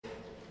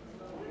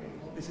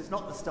This is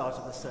not the start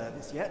of the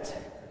service yet,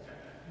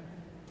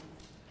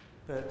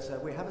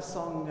 but we have a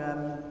song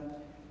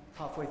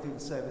halfway through the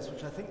service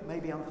which I think may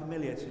be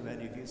unfamiliar to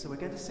many of you, so we're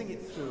going to sing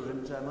it through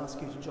and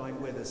ask you to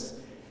join with us.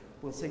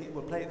 We'll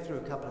play it through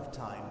a couple of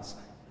times.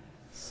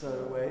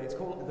 So it's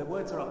called, the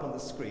words are up on the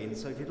screen,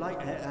 so if you'd like,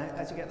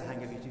 as you get the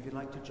hang of it, if you'd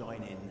like to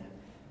join in,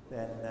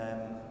 then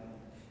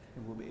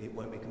it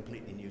won't be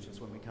completely new to us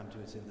when we come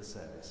to it in the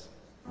service.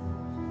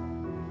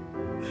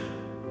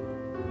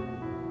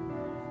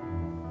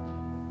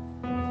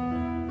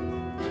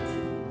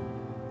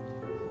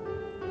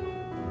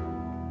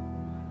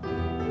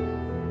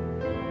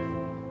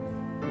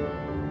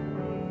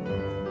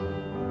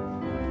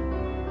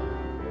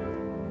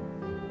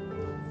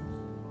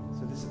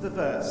 The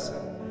verse.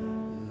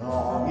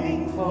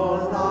 Longing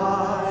for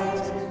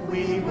light,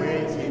 we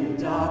wait in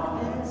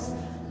darkness.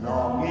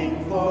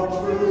 Longing for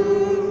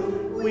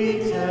truth, we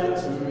turn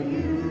to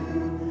you.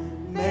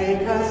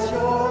 Make us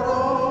your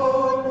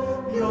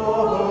own,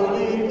 your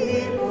holy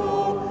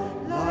people,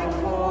 light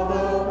for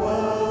the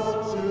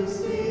world to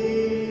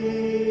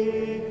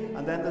see.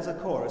 And then there's a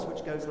chorus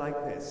which goes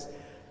like this.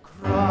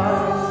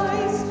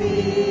 Christ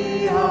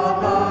be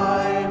our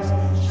light,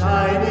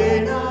 shine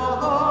in our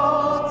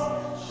hearts,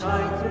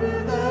 shine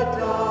through the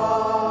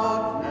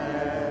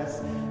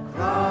darkness.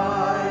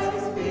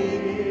 Christ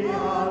be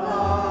our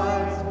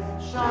light,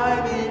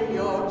 shine in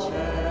your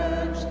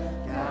church,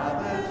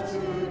 gathered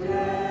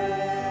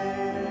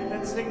today.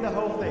 Let's sing the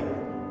whole thing.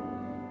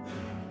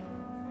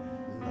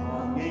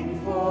 Longing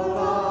for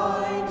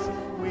light,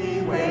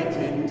 we wait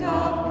in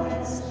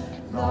darkness.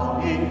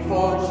 Longing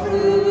for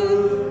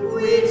truth,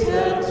 we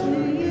turn to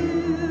you.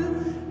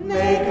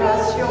 Make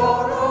us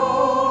your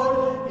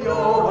own,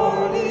 your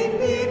holy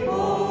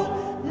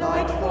people,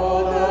 light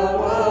for the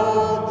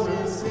world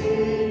to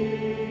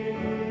see.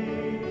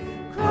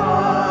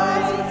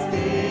 Christ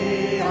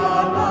be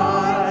our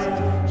light,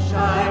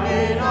 shine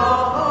in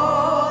our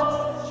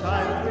hearts,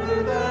 shine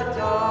through the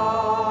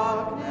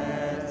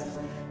darkness.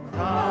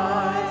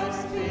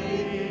 Christ be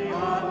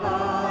our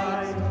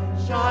light,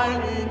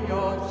 shine in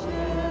your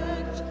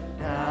church,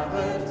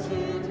 gathered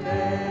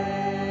today.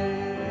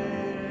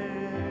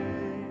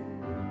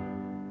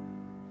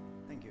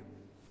 Thank you.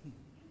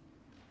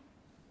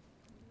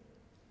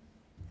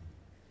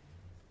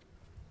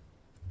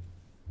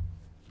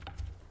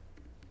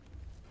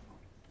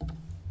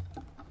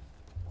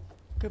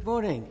 Good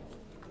morning.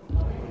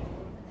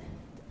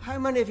 How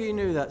many of you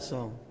knew that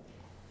song?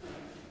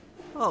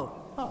 Oh,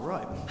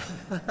 Right.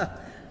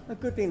 a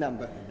goodly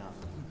number.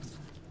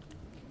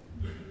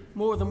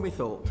 More than we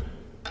thought.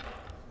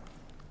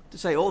 To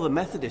say all the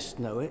Methodists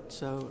know it,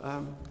 so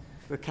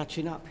we're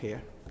catching up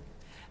here.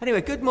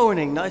 Anyway, good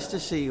morning. Nice to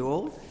see you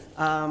all.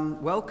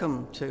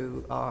 Welcome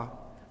to our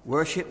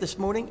worship this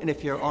morning. And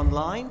if you're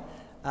online,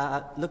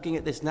 looking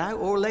at this now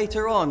or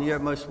later on, you're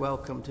most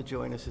welcome to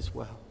join us as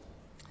well.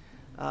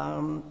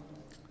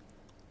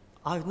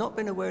 I've not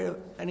been aware of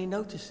any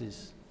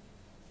notices.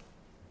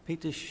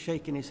 Peter's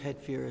shaking his head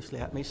furiously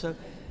at me. So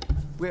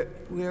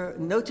we're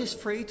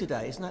notice-free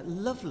today. Isn't that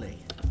lovely?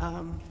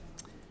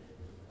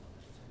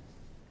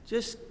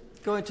 Just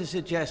going to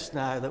suggest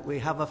now that we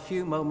have a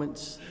few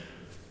moments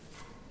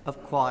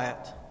of quiet.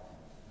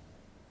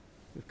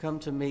 We've come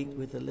to meet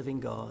with the living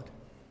God.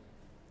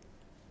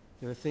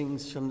 There are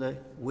things from the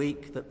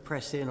week that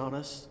press in on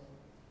us,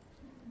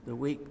 the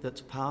week that's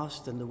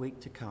past and the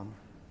week to come.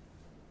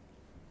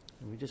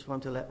 And we just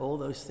want to let all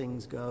those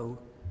things go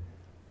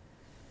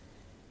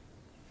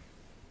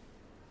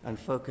and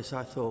focus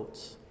our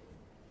thoughts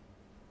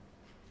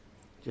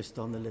just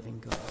on the living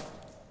God.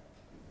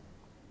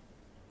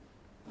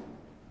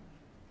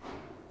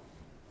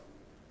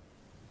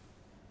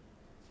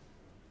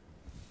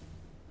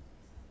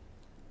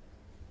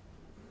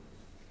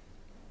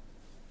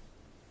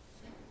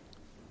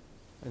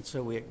 And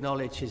so we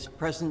acknowledge his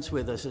presence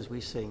with us as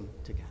we sing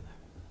together.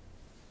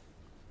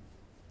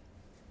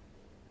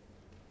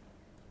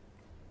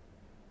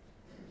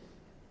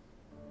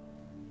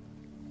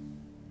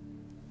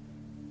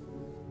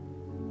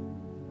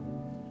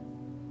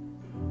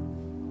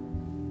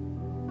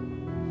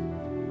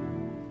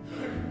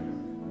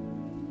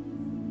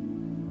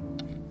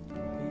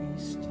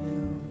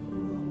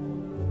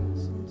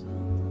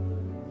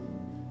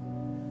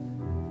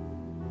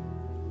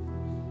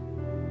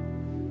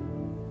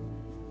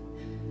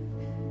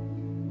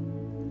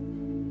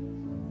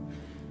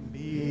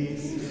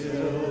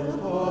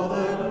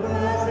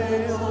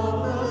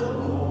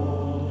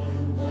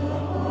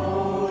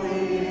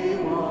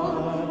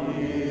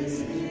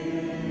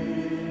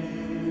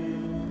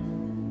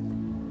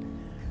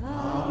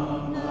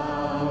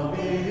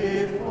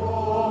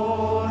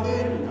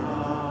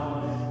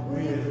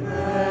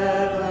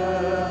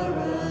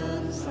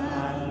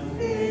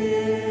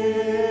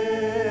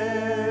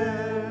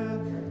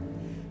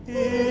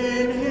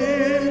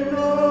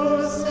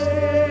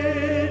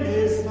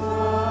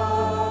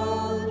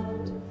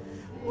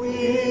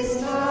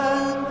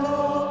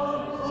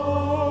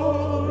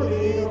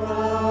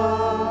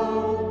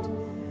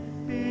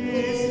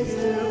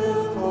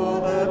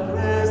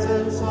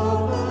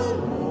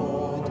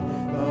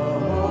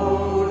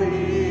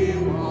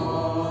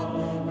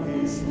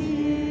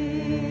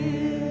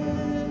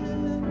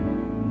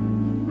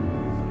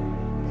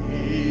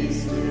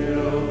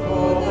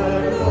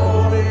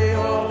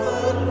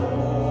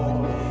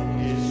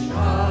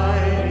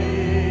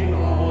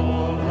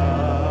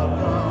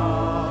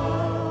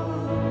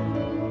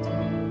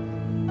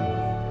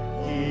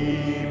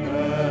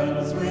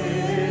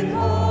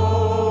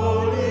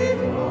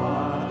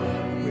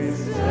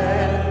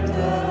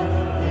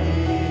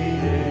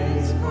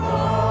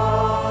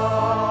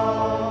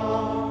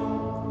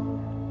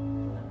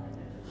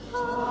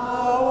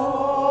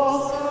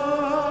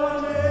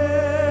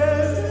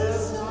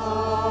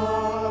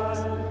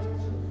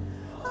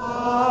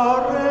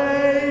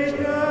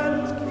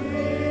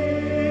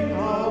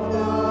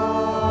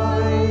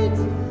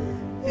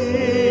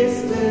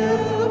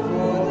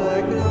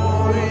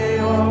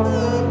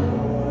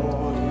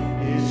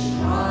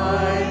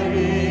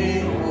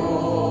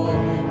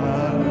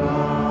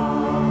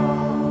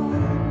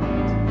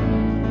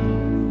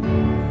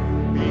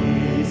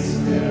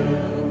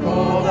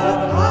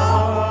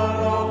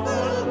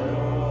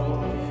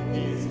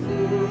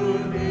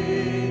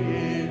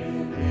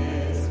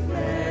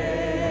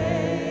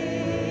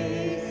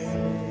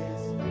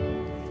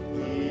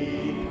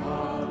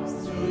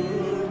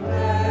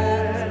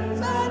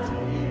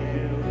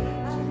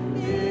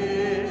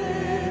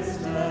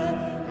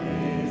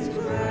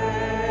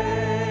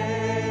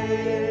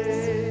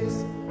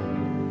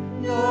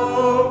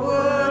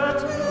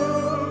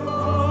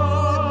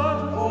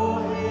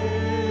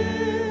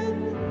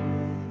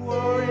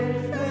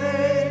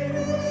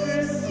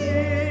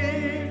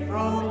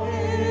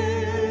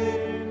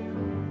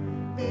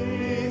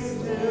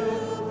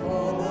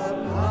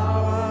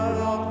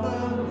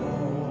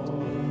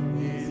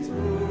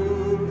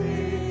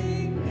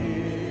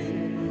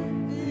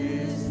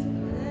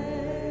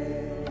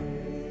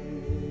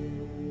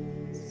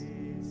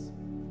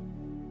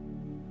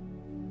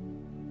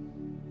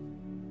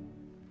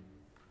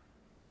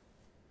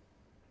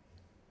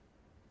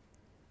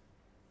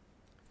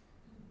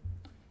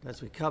 As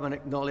we come and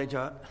acknowledge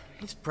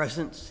his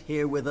presence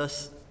here with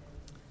us,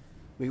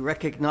 we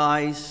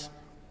recognize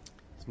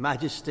his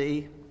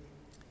majesty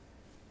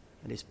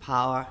and his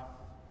power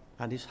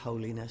and his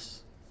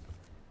holiness.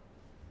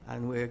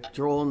 And we're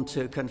drawn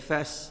to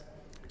confess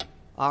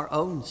our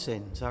own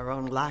sins, our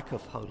own lack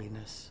of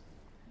holiness.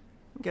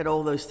 Get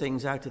all those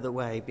things out of the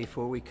way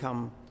before we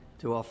come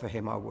to offer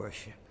him our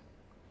worship.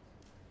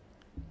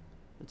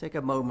 We'll take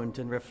a moment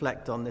and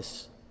reflect on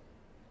this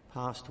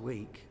past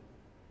week.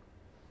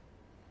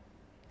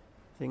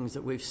 Things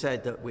that we've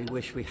said that we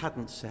wish we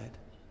hadn't said.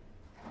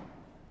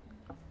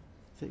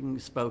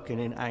 Things spoken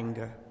in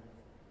anger.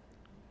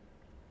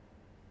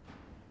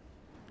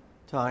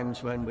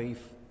 Times when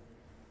we've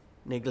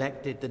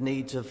neglected the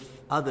needs of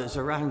others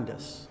around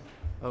us,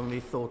 only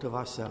thought of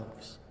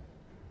ourselves.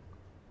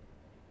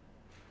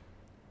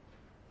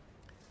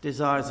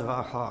 Desires of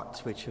our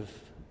hearts which have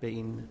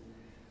been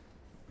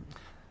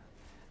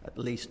at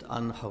least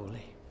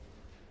unholy.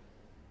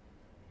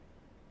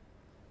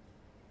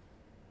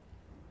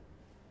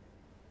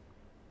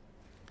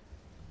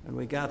 And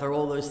we gather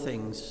all those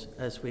things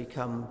as we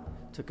come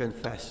to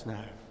confess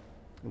now.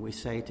 And we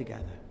say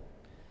together,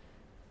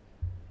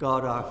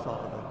 God our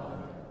Father,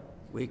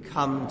 we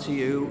come to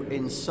you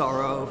in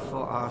sorrow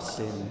for our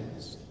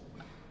sins,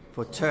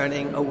 for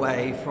turning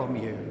away from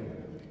you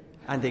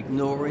and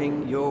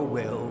ignoring your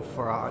will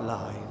for our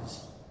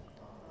lives.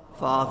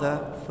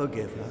 Father,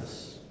 forgive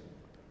us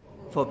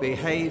for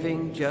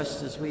behaving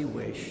just as we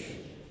wish,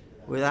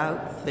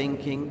 without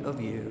thinking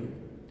of you.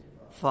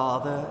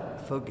 Father,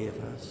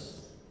 forgive us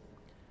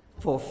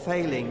for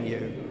failing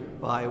you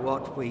by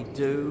what we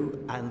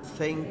do and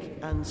think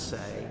and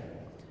say.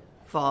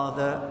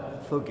 Father,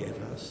 forgive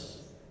us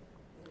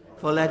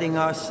for letting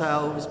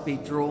ourselves be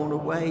drawn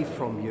away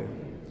from you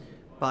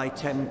by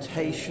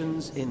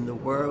temptations in the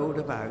world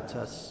about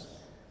us.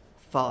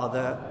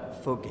 Father,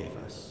 forgive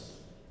us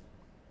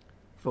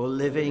for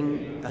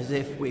living as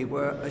if we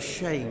were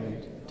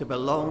ashamed to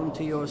belong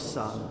to your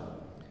Son.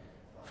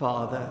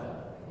 Father,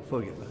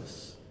 forgive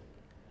us.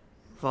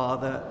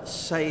 Father,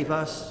 save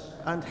us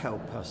and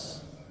help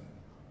us.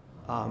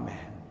 Amen.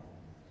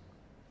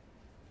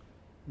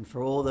 And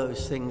for all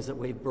those things that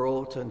we've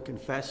brought and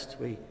confessed,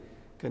 we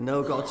can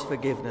know God's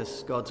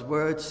forgiveness. God's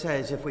word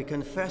says if we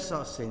confess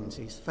our sins,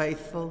 he's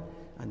faithful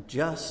and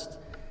just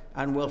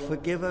and will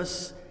forgive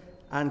us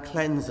and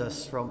cleanse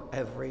us from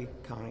every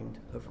kind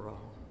of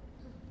wrong.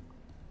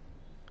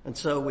 And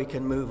so we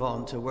can move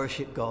on to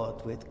worship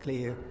God with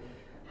clear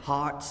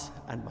hearts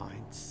and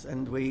minds.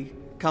 And we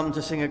come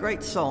to sing a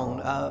great song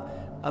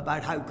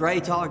about how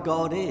great our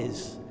God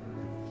is.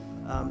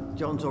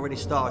 John's already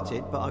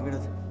started, but I'm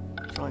going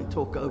to try and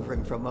talk over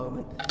him for a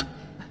moment.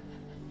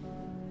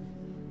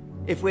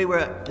 If we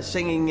were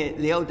singing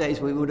in the old days,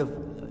 we would have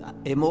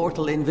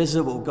immortal,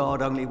 invisible,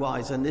 God only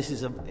wise. And this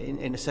is,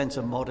 in a sense,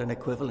 a modern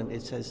equivalent.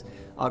 It says,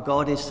 our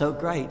God is so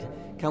great.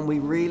 Can we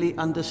really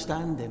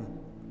understand him?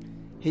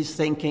 His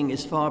thinking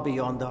is far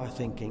beyond our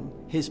thinking.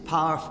 His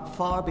power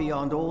far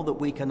beyond all that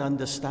we can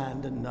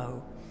understand and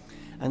know.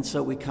 And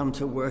so we come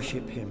to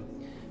worship him.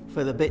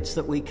 For the bits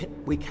that we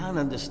can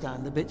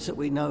understand, the bits that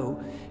we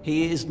know,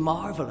 he is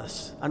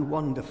marvelous and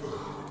wonderful.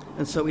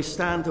 And so we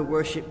stand to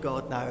worship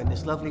God now in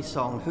this lovely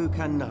song, Who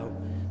Can Know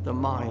the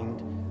Mind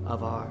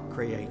of Our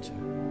Creator?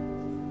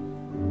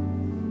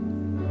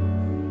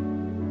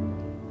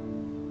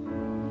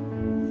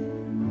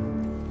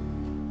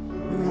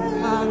 Who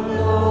can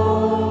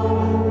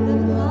know the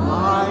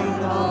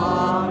mind of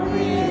our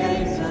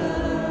Creator?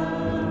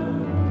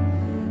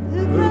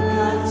 Who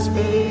can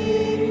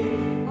speak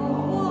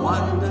of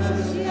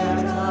wonders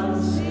yet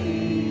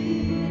unseen?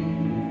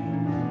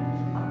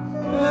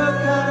 Who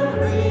can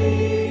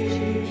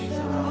reach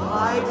the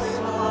heights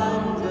of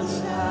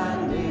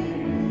understanding,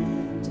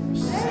 to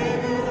say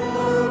the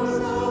words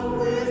of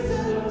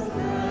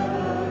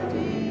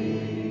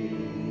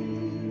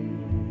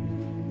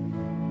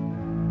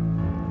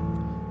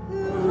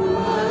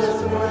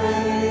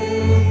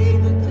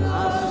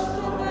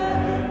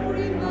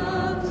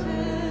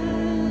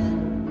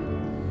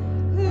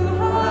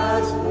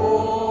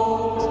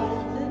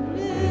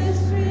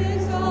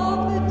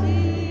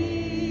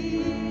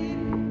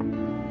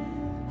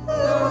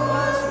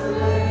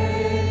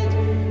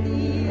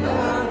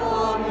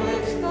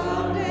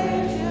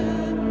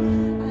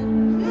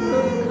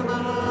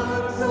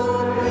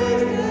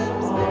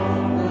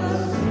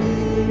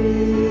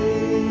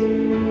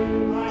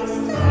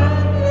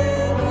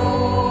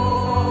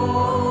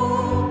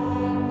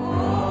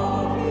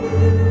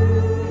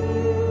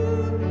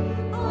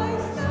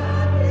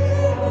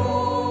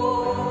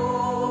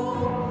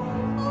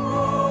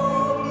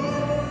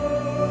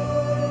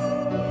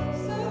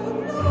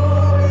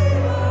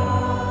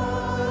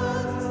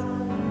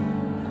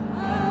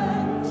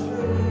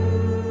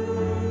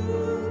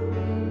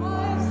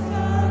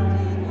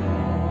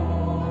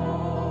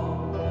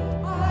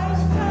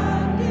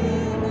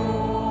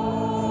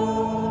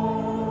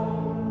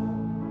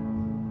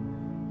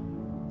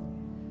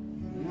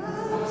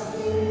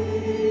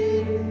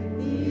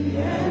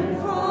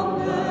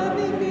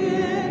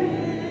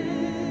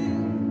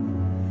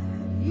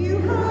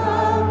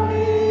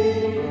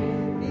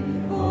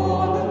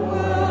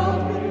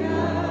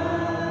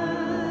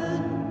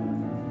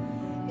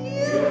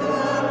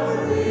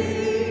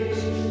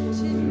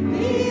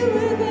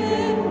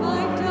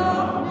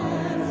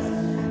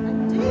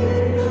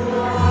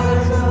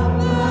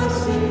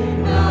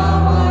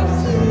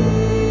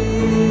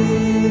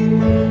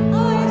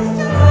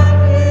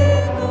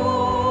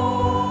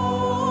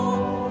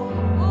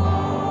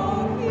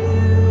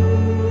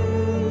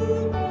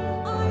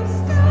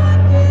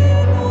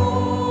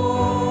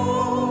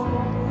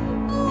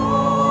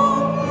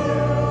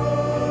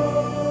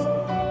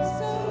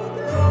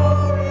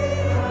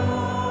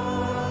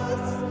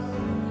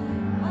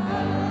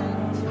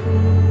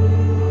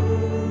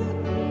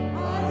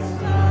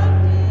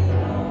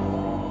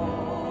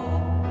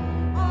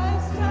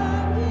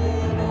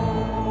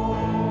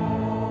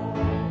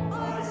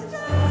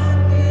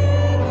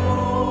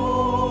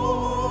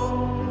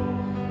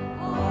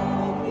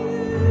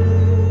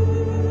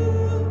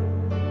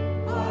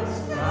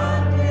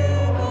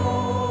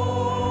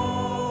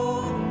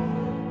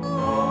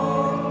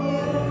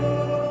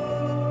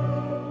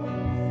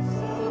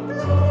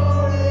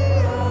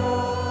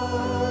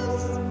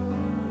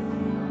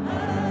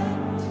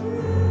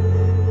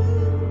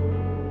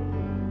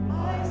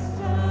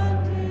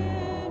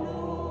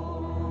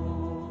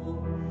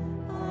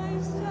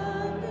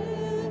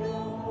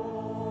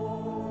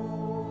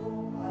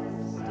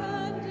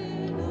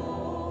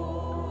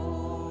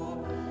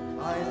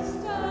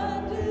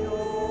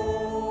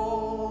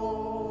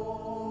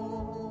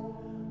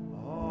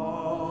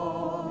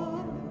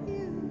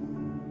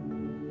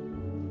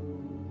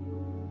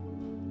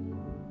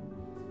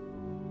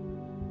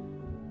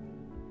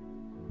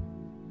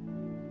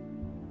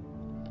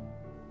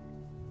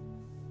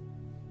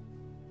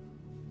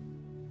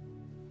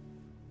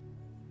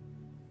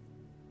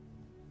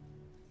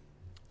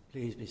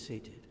Please be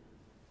seated.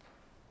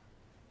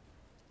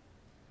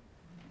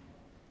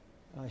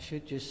 I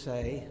should just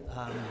say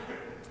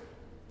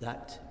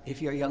that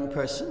if you're a young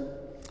person,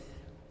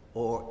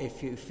 or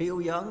if you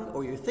feel young,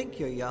 or you think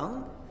you're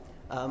young,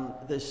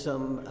 there's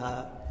some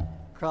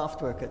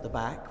craft work at the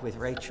back with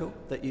Rachel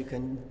that you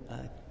can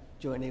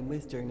join in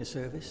with during the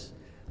service.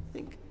 I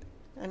think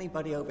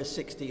anybody over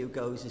 60 who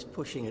goes is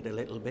pushing it a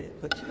little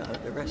bit, but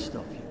the rest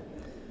of you.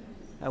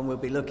 And we'll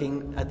be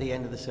looking at the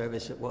end of the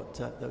service at what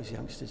those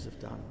youngsters have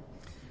done.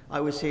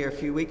 I was here a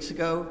few weeks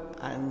ago,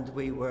 and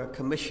we were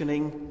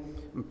commissioning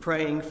and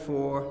praying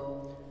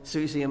for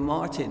Susie and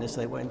Martin as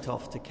they went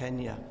off to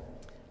Kenya.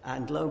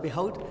 And lo and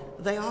behold,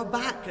 they are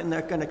back, and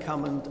they're going to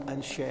come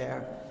and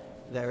share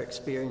their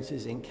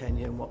experiences in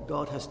Kenya and what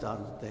God has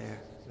done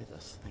there with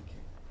us. Thank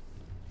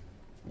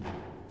you.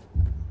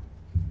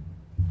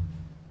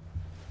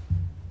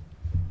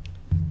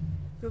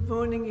 Good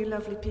morning, you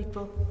lovely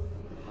people.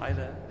 Hi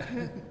there.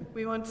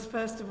 We want to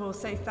first of all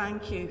say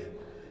thank you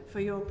for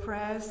your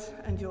prayers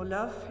and your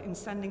love in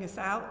sending us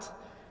out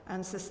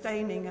and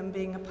sustaining and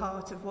being a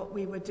part of what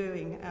we were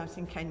doing out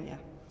in Kenya.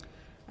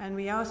 And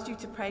we asked you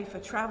to pray for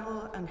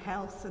travel and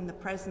health and the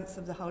presence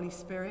of the Holy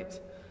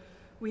Spirit.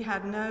 We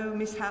had no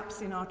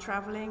mishaps in our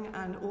travelling,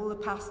 and all the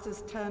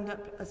pastors turned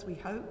up as we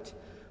hoped,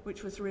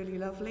 which was really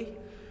lovely.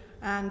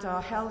 And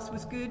our health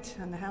was good,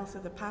 and the health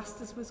of the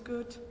pastors was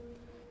good.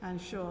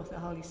 And sure, the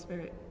Holy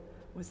Spirit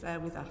was there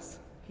with us.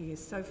 He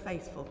is so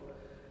faithful.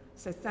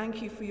 So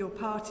thank you for your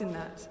part in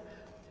that.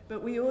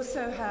 But we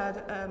also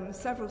had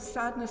several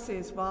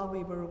sadnesses while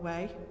we were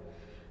away.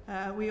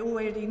 We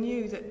already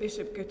knew that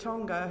Bishop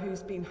Gatonga,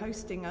 who's been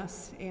hosting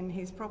us in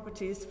his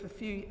properties for a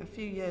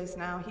few years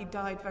now, he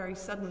died very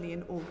suddenly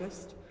in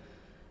August.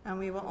 And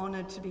we were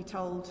honoured to be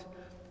told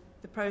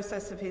the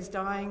process of his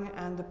dying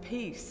and the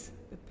peace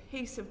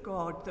of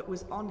God that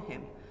was on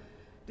him,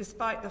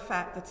 despite the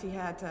fact that he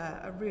had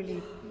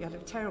a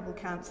terrible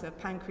cancer,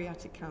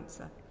 pancreatic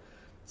cancer.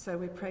 So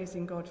we're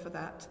praising God for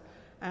that.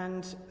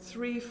 And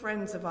 3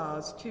 friends of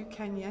ours, 2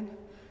 Kenyan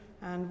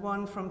and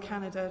 1 from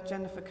Canada,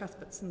 Jennifer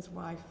Cuthbertson's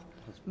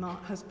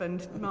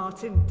husband,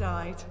 Martin,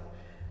 died.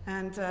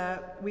 And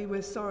we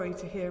were sorry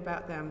to hear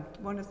about them.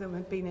 One of them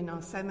had been in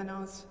our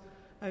seminars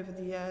over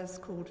the years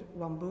called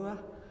Wambua,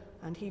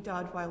 and he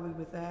died while we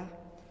were there.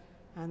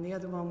 And the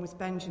other one was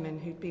Benjamin,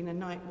 who'd been a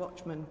night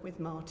watchman with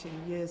Martin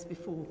years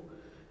before,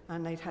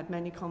 and they'd had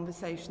many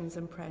conversations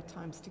and prayer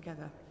times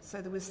together.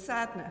 So there was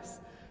sadness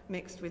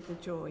mixed with the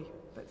joy.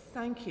 But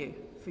thank you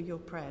for your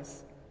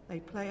prayers. They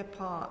play a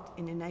part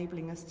in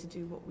enabling us to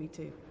do what we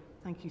do.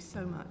 Thank you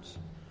so much.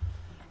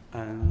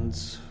 And,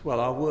 well,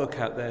 our work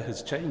out there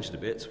has changed a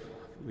bit.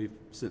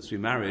 Since we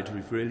married,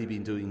 we've really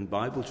been doing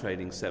Bible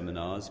training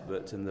seminars,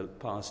 but in the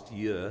past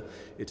year,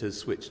 it has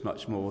switched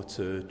much more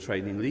to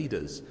training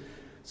leaders.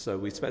 So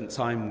we spent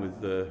time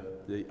with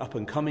the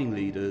up-and-coming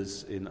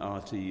leaders in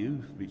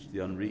RTU, the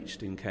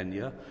Unreached in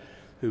Kenya,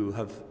 who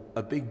have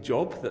a big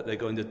job that they're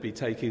going to be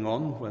taking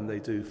on when they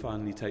do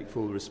finally take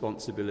full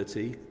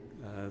responsibility.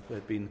 There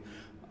have been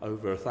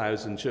over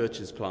 1,000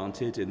 churches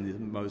planted in the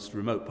most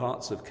remote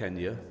parts of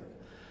Kenya.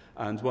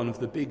 And one of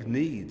the big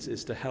needs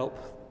is to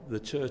help the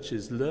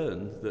churches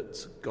learn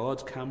that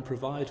God can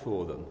provide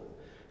for them.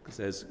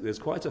 Because there's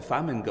quite a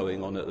famine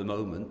going on at the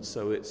moment,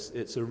 so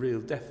it's a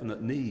real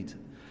definite need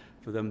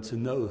for them to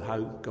know how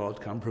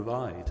God can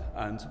provide.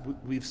 And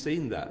we've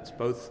seen that,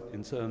 both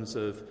in terms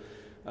of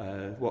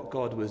what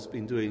God has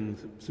been doing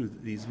through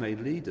these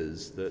main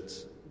leaders, that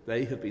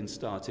they have been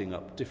starting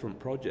up different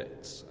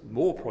projects,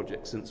 more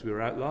projects since we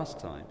were out last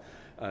time,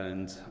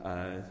 and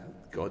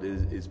God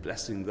is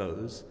blessing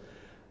those.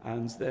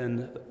 And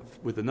then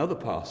with another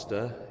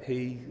pastor,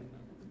 he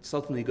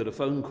suddenly got a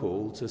phone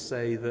call to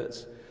say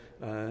that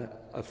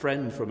a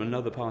friend from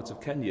another part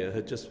of Kenya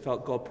had just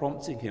felt God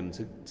prompting him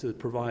to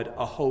provide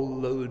a whole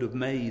load of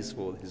maize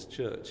for his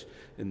church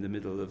in the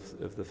middle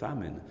of the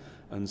famine.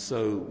 And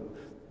so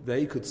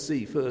they could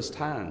see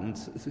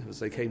firsthand, as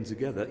they came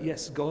together,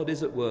 yes, God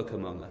is at work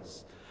among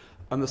us.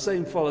 And the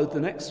same followed the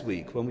next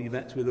week when we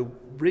met with a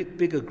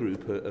bigger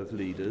group of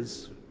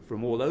leaders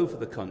from all over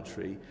the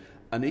country,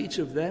 and each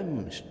of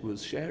them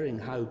was sharing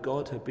how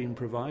God had been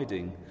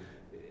providing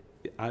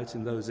out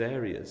in those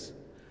areas.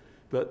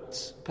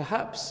 But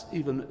perhaps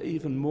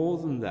even more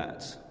than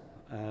that,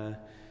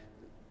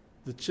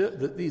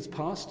 that these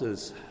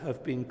pastors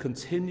have been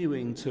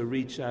continuing to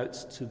reach out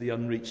to the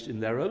unreached in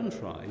their own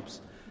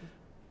tribes.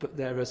 But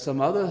there are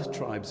some other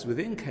tribes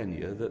within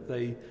Kenya that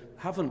they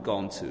haven't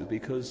gone to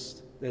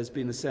because there's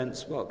been a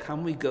sense, well,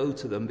 can we go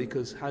to them?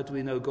 Because how do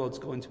we know God's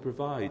going to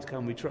provide?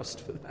 Can we trust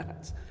for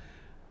that?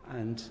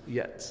 And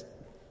yet,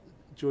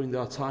 during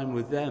our time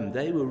with them,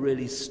 they were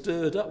really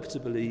stirred up to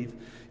believe,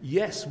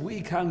 yes,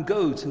 we can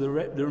go to the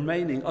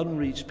remaining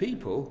unreached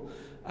people,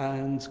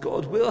 and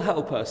God will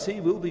help us.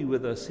 He will be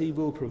with us. He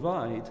will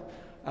provide.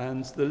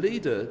 And the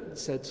leader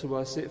said to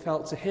us, it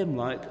felt to him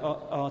like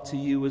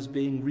RTU was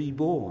being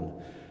reborn.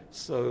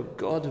 So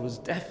God was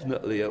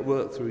definitely at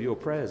work through your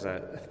prayers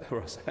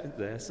for us out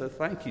there. So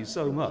thank you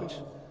so much.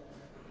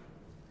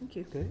 Thank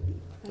you. Okay.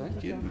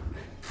 Thank you.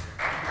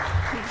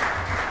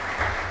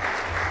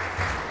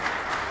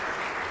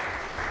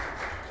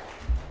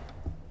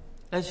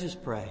 Let's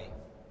just pray.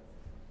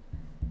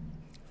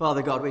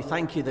 Father God, we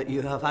thank you that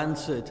you have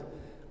answered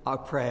our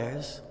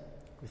prayers.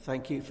 We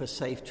thank you for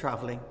safe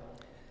travelling.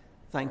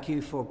 Thank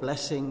you for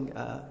blessing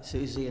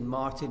Susie and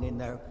Martin in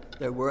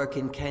their work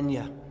in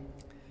Kenya.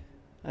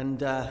 And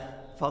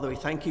Father, we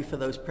thank you for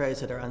those prayers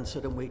that are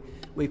answered, and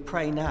we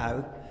pray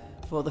now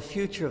for the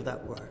future of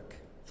that work.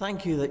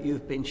 Thank you that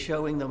you've been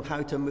showing them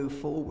how to move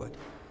forward.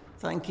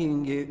 Thank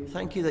you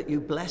that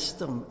you bless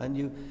them and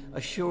you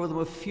assure them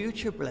of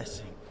future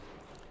blessing.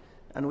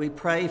 And we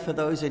pray for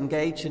those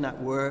engaged in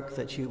that work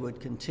that you would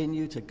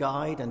continue to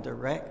guide and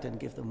direct and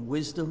give them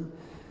wisdom,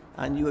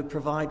 and you would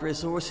provide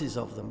resources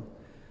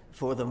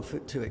for them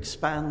to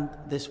expand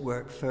this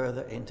work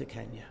further into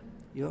Kenya.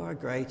 You are a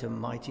great and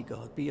mighty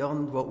God,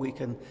 beyond what we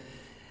can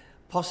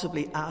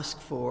possibly ask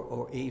for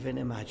or even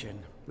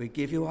imagine. We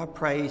give you our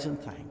praise and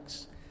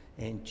thanks.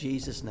 In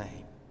Jesus'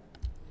 name,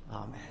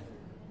 amen.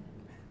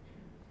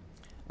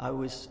 I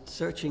was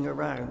searching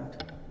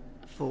around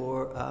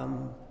for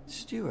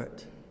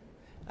Stuart.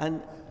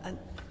 And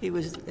he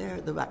was there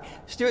at the back.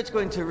 Stuart's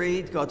going to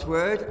read God's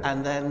word,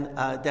 and then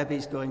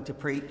Debbie's going to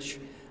preach.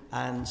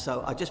 And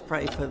so I just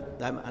pray for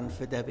them and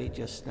for Debbie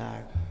just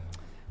now.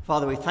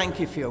 Father, we thank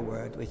you for your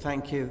word. We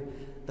thank you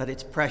that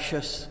it's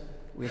precious.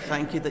 We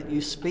thank you that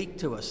you speak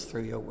to us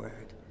through your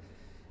word.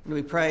 And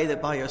we pray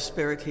that by your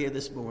Spirit here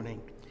this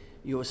morning,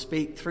 you will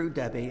speak through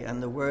Debbie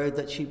and the word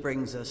that she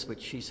brings us,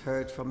 which she's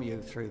heard from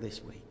you through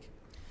this week.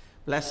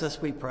 Bless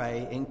us, we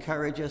pray.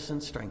 Encourage us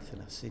and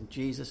strengthen us. In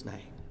Jesus' name.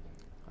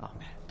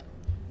 Amen.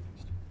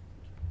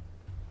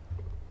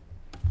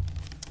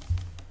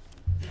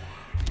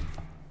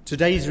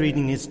 Today's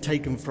reading is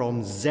taken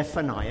from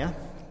Zephaniah,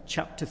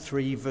 chapter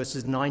 3,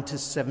 verses 9 to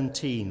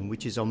 17,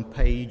 which is on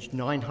page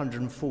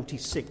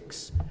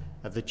 946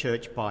 of the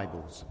Church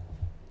Bibles.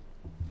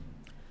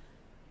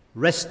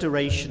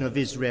 Restoration of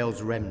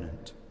Israel's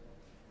remnant.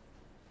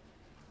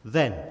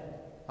 Then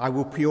I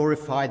will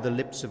purify the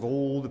lips of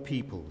all the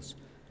peoples,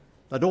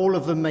 that all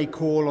of them may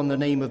call on the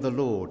name of the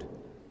Lord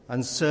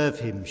and serve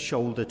him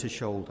shoulder to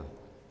shoulder.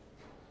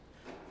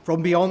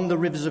 From beyond the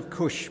rivers of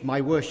Cush, my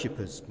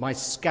worshippers, my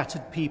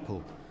scattered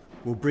people,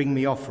 will bring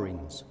me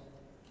offerings.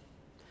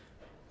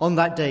 On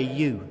that day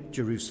you,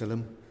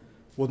 Jerusalem,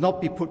 will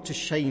not be put to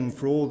shame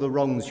for all the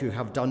wrongs you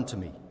have done to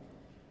me,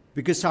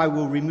 because I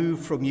will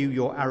remove from you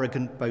your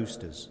arrogant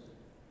boasters.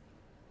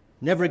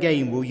 Never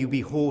again will you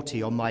be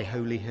haughty on my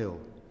holy hill.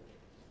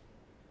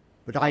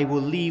 But I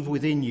will leave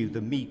within you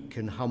the meek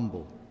and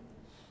humble.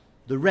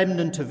 The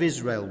remnant of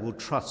Israel will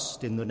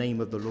trust in the name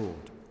of the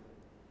Lord.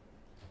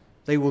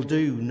 They will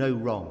do no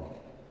wrong.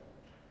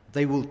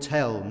 They will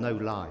tell no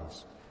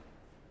lies.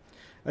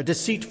 A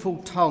deceitful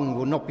tongue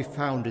will not be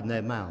found in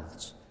their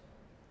mouths.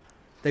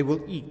 They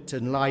will eat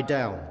and lie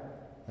down,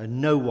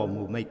 and no one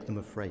will make them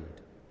afraid.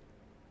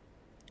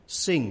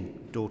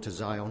 Sing, daughter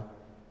Zion.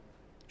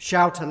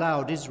 Shout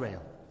aloud,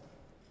 Israel.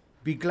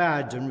 Be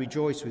glad and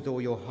rejoice with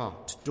all your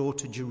heart,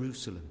 daughter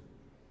Jerusalem.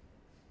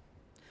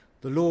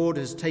 The Lord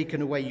has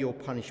taken away your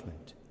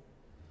punishment.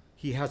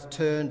 He has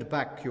turned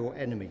back your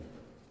enemy.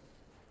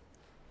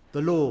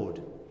 The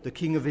Lord, the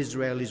King of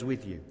Israel, is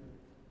with you.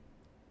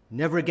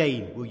 Never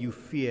again will you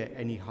fear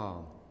any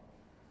harm.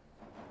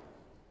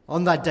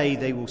 On that day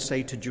they will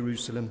say to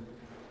Jerusalem,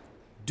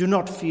 do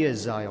not fear,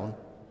 Zion.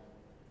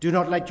 Do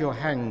not let your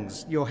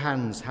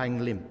hands hang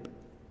limp.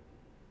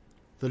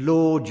 The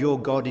Lord your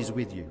God is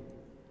with you,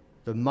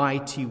 the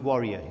mighty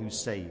warrior who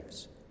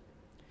saves.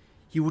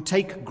 He will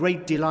take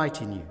great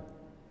delight in you.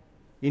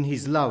 In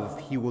his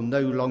love he will no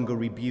longer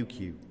rebuke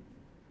you,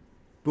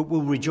 but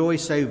will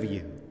rejoice over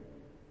you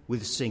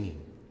with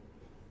singing.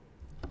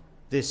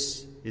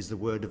 This is the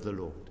word of the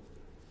Lord.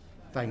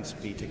 Thanks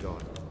be to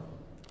God.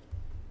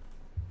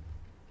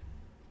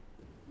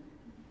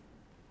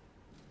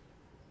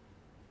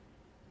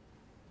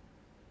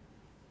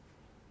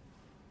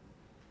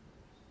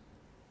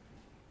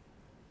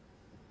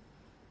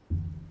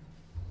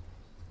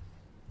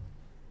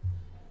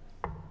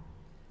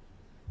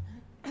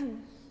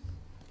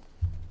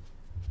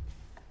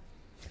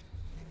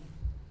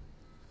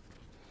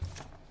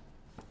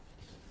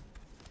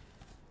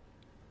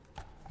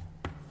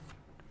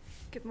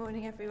 Good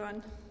morning,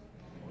 everyone.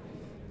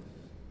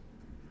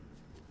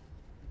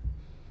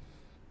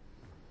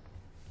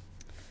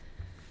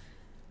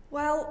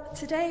 Well,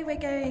 today we're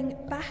going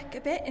back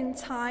a bit in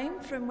time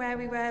from where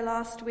we were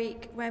last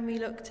week when we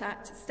looked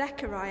at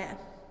Zechariah.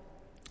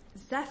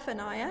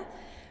 Zephaniah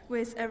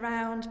was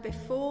around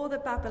before the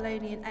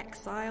Babylonian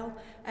exile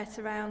at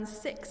around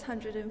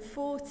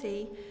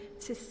 640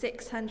 to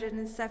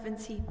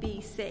 670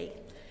 BC.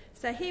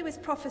 So he was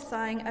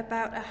prophesying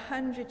about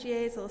 100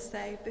 years or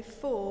so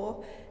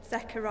before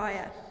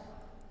Zechariah.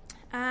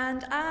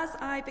 And as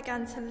I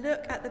began to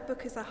look at the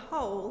book as a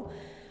whole,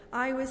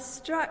 I was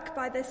struck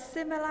by the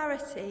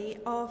similarity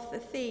of the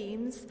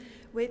themes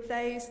with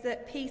those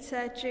that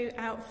Peter drew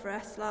out for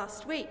us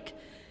last week.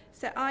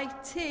 So I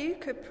too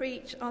could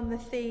preach on the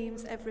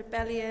themes of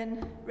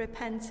rebellion,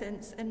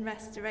 repentance and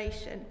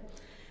restoration.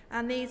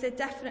 And these are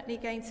definitely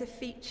going to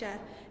feature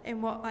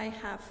in what I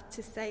have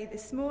to say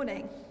this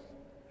morning.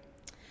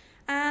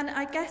 And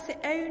I guess it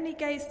only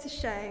goes to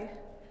show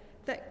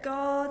that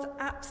God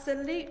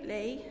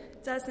absolutely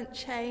doesn't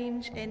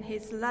change in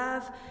his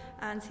love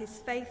and his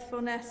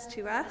faithfulness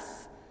to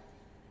us,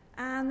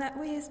 and that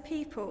we as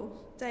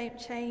people don't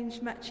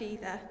change much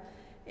either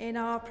in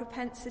our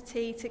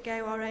propensity to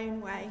go our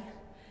own way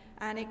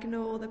and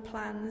ignore the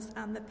plans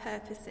and the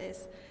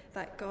purposes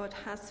that God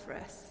has for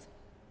us.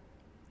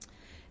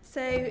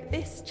 So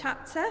this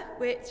chapter,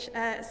 which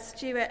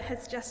Stuart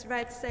has just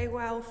read so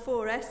well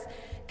for us,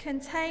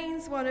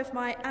 contains one of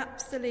my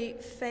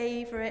absolute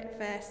favourite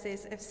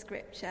verses of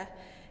Scripture.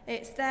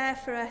 It's there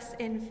for us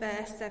in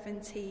verse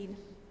 17.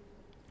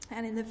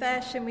 And in the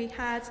version we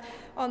had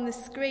on the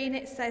screen,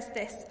 it says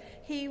this: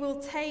 "He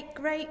will take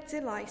great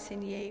delight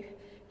in you.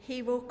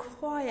 He will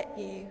quiet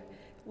you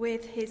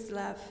with his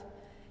love.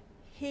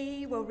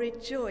 He will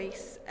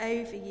rejoice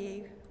over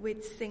you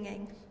with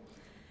singing."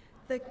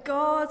 The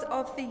God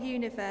of the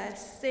universe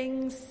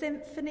sings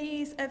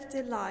symphonies of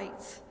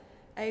delight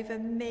over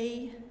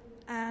me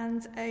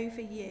and over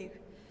you.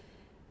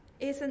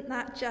 Isn't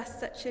that just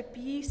such a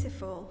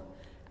beautiful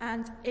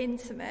and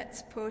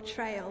intimate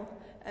portrayal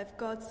of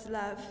God's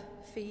love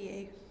for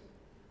you?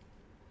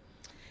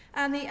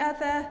 And the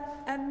other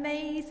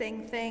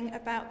amazing thing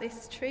about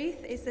this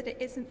truth is that it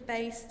isn't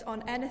based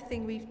on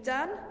anything we've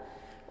done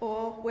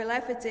or will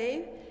ever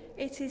do.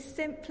 It is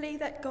simply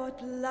that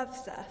God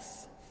loves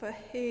us for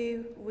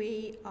who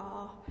we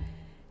are.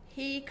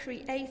 He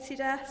created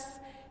us,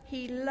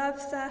 he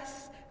loves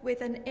us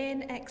with an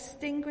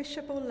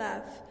inextinguishable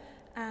love,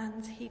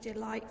 and he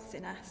delights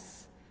in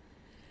us.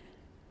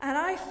 And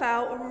I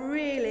felt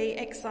really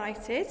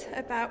excited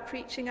about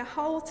preaching a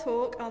whole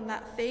talk on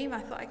that theme. I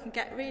thought I can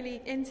get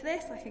really into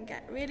this, I can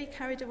get really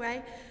carried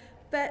away.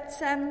 But,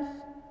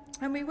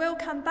 and we will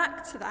come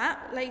back to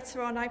that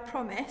later on, I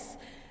promise.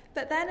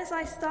 But then as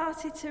I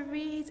started to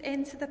read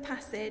into the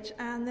passage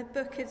and the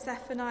book of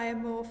Zephaniah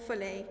more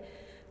fully,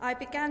 I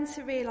began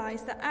to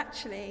realise that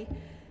actually,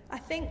 I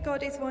think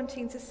God is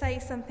wanting to say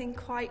something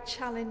quite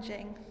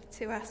challenging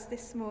to us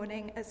this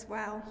morning as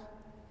well.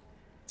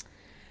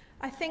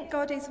 I think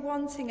God is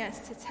wanting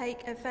us to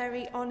take a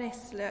very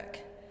honest look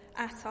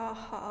at our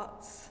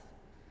hearts.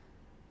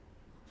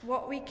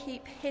 What we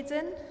keep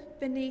hidden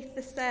beneath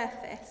the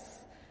surface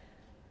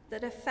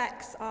that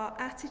affects our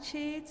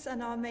attitudes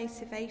and our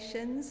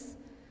motivations,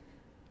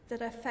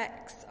 that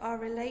affects our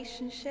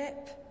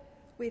relationship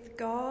with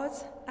God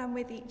and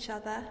with each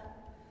other,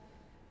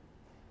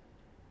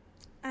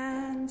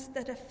 and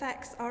that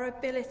affects our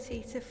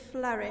ability to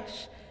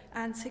flourish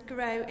and to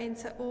grow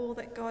into all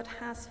that God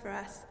has for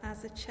us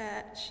as a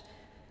church.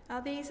 Now,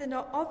 these are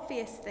not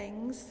obvious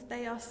things,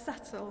 they are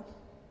subtle,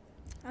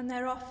 and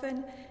they're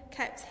often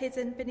kept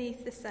hidden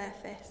beneath the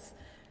surface,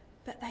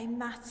 but they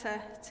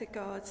matter to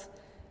God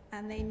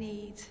and they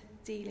need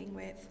dealing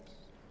with.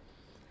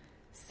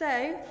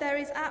 So, there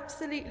is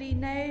absolutely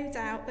no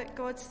doubt that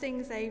God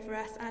sings over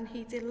us and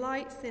he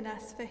delights in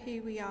us for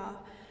who we are,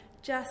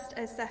 just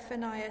as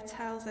Zephaniah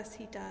tells us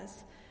he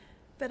does.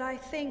 But I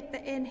think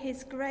that in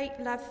his great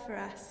love for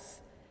us,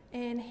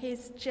 in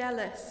his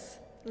jealous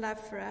love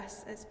for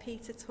us, as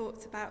Peter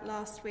talked about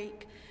last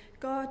week,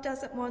 God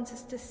doesn't want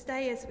us to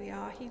stay as we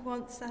are. He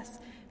wants us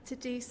to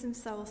do some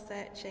soul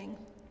searching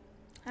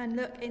and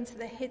look into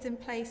the hidden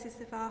places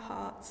of our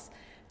hearts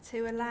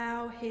to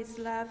allow his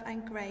love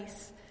and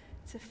grace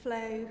to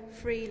flow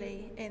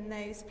freely in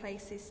those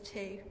places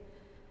too.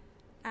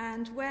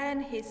 And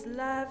when his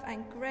love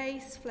and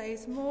grace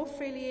flows more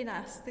freely in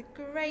us, the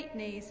great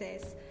news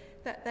is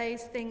that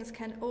those things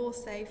can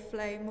also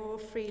flow more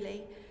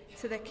freely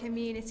to the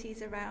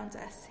communities around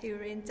us who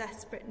are in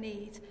desperate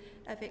need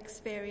of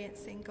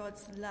experiencing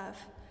God's love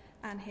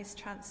and his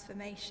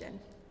transformation.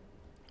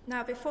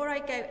 Now, before I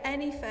go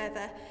any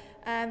further,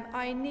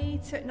 I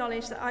need to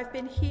acknowledge that I've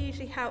been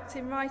hugely helped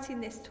in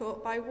writing this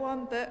talk by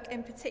one book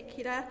in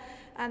particular,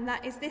 and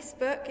that is this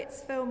book.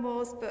 It's Phil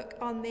Moore's book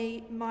on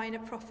the Minor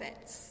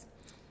Prophets.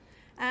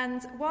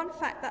 And one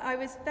fact that I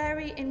was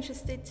very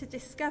interested to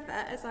discover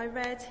as I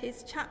read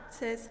his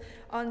chapters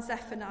on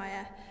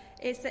Zephaniah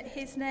is that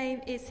his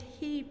name is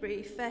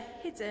Hebrew for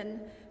hidden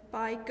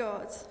by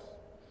God.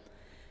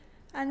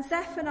 And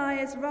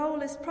Zephaniah's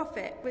role as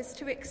prophet was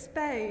to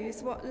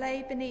expose what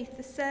lay beneath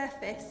the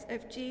surface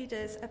of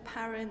Judah's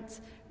apparent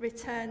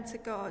return to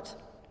God.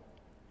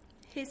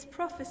 His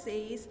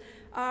prophecies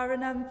are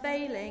an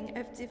unveiling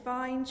of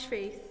divine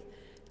truth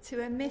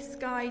to a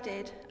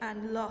misguided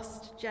and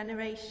lost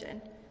generation.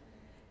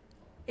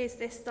 Is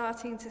this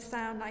starting to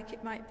sound like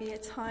it might be a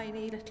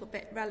tiny little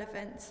bit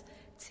relevant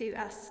to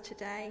us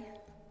today?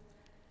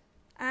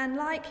 And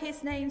like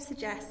his name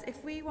suggests,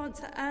 if we want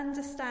to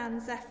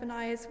understand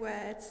Zephaniah's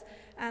words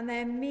and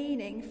their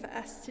meaning for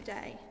us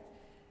today,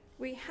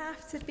 we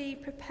have to be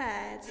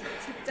prepared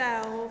to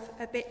delve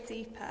a bit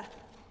deeper,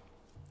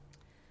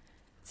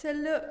 to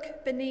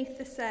look beneath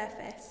the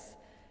surface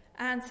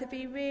and to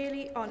be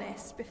really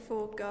honest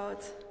before God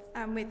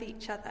and with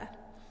each other.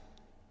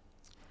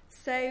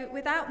 So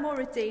without more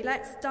ado,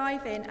 let's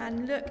dive in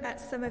and look at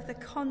some of the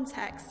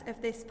context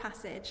of this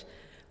passage.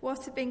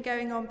 What had been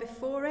going on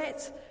before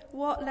it?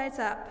 What led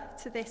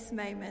up to this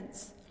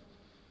moment?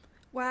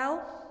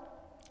 Well,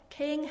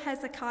 King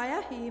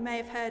Hezekiah, who you may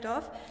have heard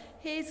of,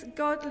 his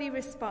godly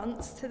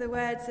response to the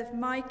words of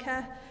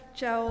Micah,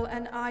 Joel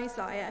and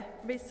Isaiah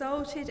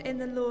resulted in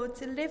the Lord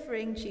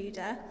delivering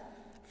Judah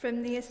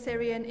from the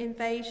Assyrian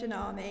invasion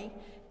army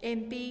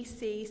in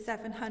BC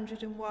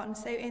 701,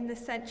 so in the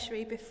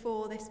century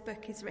before this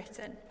book is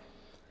written.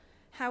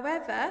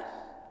 However,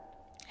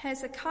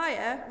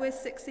 Hezekiah was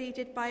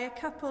succeeded by a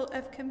couple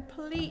of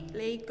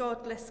completely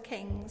godless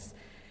kings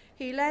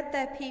who led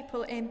their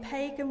people in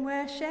pagan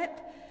worship,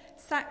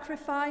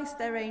 sacrificed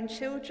their own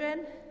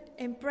children,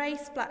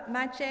 embraced black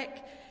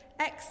magic,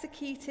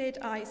 executed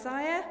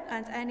Isaiah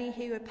and any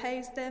who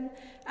opposed them,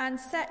 and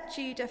set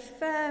Judah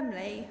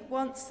firmly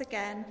once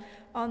again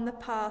on the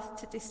path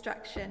to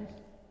destruction.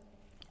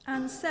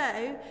 And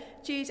so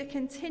Judah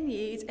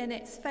continued in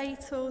its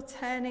fatal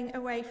turning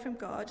away from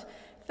God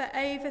for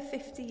over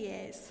 50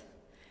 years.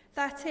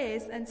 That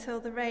is, until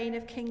the reign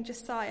of King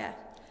Josiah,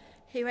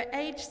 who at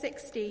age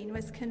 16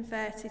 was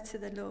converted to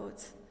the Lord.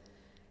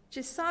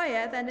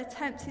 Josiah then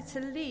attempted to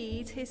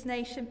lead his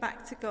nation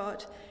back to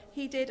God.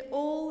 He did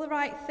all the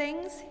right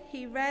things.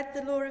 He read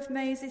the law of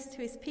Moses to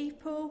his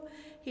people.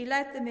 He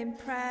led them in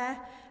prayer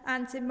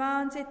and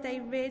demanded they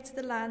rid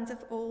the land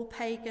of all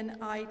pagan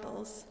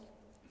idols.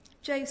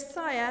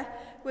 Josiah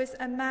was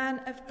a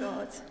man of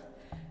God,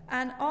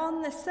 and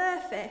on the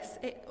surface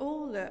it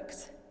all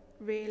looked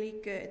really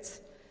good.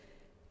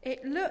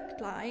 It looked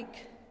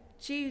like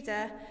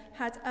Judah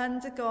had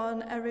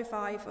undergone a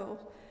revival,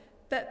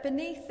 but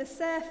beneath the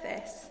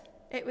surface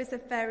it was a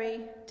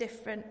very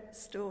different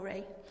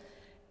story.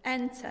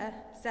 Enter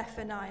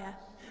Zephaniah.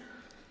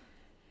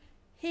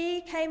 He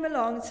came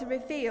along to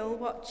reveal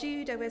what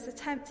Judah was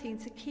attempting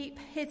to keep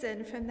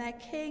hidden from their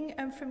king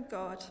and from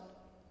God.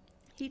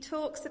 He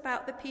talks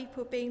about the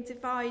people being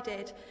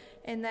divided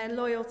in their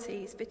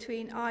loyalties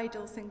between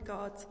idols and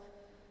God.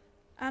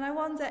 And I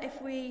wonder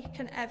if we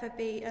can ever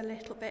be a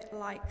little bit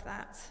like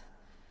that.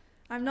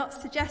 I'm not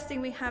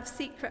suggesting we have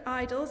secret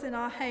idols in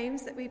our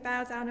homes that we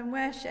bow down and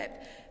worship,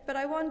 but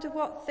I wonder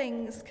what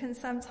things can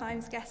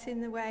sometimes get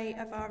in the way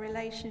of our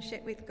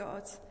relationship with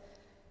God.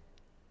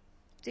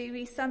 Do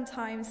we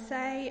sometimes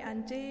say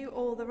and do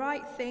all the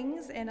right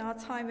things in our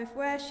time of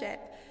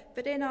worship,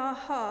 but in our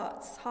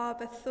hearts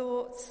harbour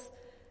thoughts,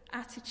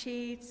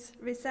 attitudes,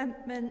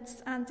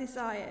 resentments and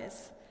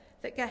desires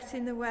that get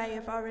in the way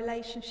of our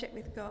relationship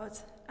with God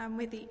and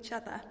with each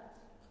other?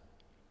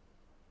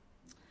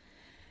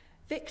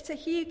 Victor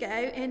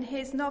Hugo, in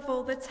his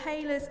novel The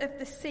Tailors of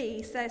the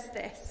Sea, says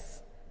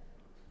this: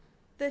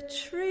 "The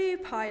true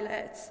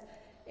pilot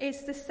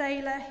is the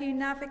sailor who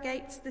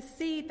navigates the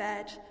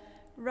seabed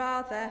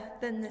rather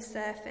than the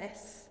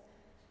surface.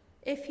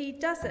 If he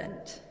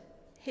doesn't,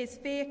 his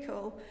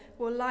vehicle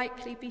will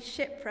likely be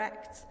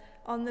shipwrecked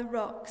on the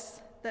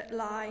rocks that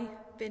lie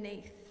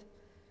beneath."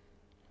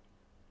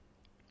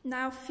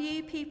 Now,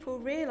 few people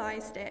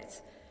realised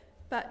it,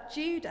 but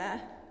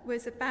Judah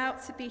was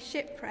about to be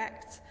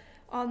shipwrecked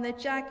on the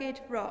jagged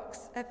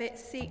rocks of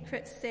its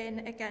secret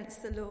sin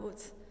against the Lord.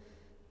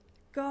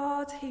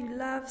 God, who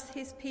loves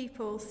his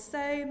people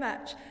so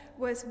much,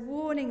 was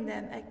warning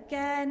them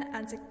again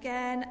and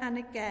again and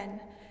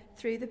again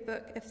through the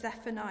book of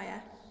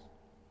Zephaniah.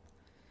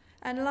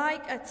 And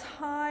like a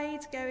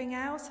tide going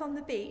out on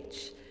the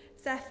beach,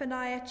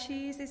 Zephaniah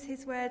chooses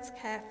his words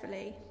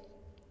carefully.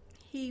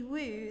 He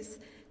woos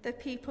the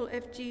people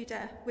of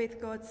Judah with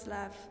God's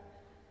love.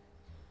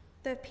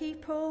 The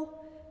people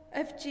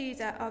of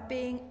Judah are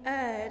being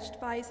urged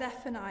by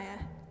Zephaniah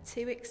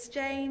to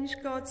exchange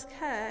God's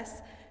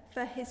curse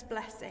for his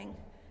blessing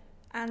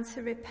and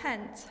to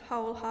repent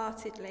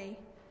wholeheartedly.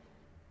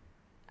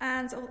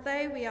 And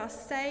although we are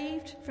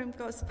saved from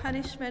God's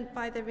punishment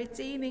by the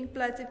redeeming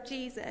blood of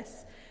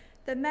Jesus,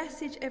 the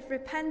message of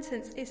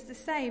repentance is the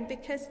same,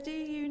 because do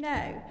you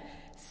know,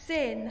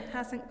 sin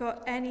hasn't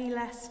got any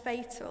less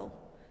fatal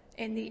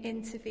in the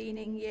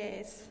intervening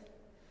years.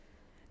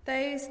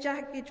 Those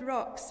jagged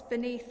rocks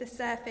beneath the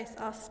surface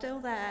are still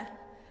there,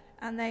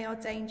 and they are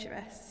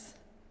dangerous.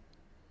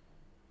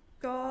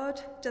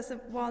 God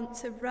doesn't want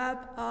to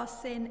rub our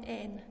sin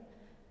in.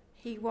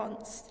 He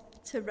wants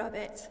to rub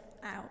it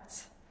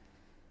out.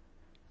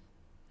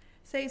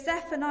 So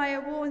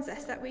Zephaniah warns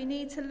us that we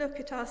need to look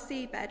at our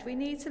seabed. We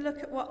need to look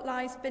at what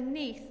lies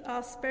beneath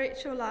our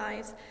spiritual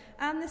lives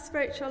and the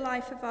spiritual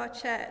life of our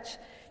church.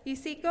 You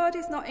see, God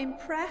is not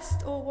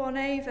impressed or won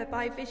over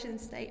by vision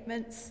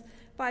statements,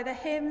 by the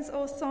hymns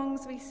or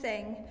songs we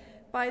sing,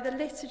 by the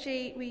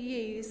liturgy we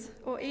use,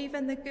 or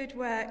even the good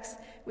works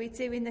we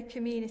do in the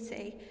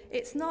community.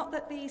 It's not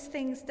that these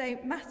things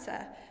don't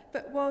matter,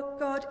 but what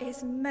God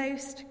is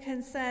most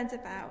concerned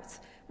about,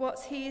 what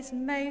he is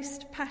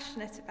most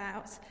passionate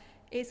about,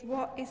 is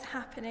what is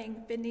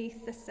happening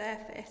beneath the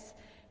surface.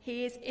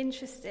 He is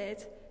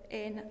interested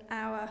in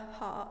our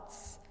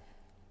hearts.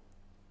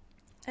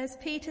 As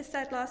Peter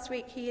said last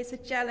week, he is a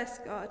jealous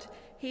God.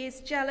 He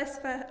is jealous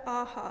for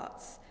our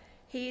hearts.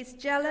 He is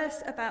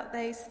jealous about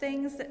those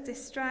things that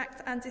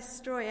distract and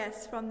destroy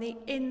us from the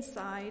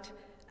inside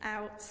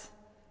out.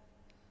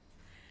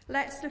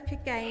 Let's look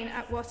again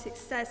at what it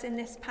says in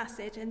this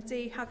passage, and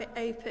do have it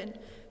open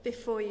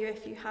before you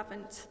if you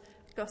haven't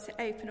got it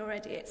open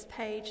already. It's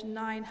page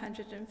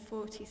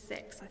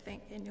 946, I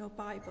think, in your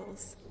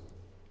Bibles.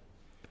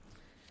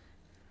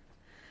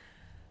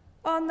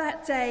 On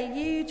that day,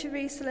 you,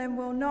 Jerusalem,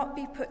 will not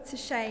be put to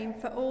shame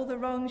for all the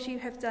wrongs you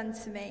have done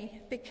to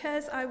me,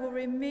 because I will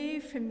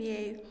remove from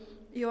you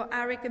your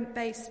arrogant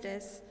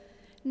boasters.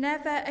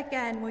 Never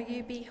again will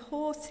you be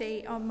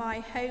haughty on my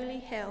holy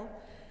hill,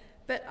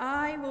 but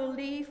I will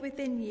leave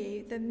within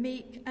you the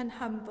meek and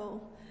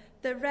humble.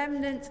 The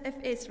remnant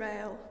of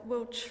Israel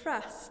will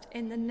trust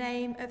in the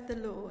name of the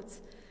Lord.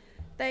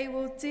 They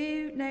will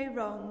do no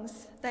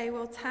wrongs, they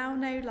will tell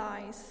no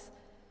lies.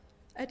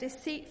 A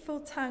deceitful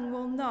tongue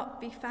will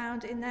not be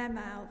found in their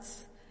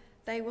mouths.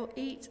 They will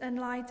eat and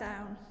lie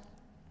down,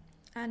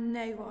 and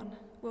no one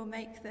will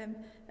make them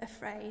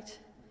afraid.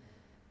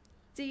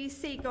 Do you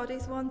see, God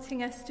is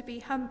wanting us to be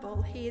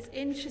humble. He is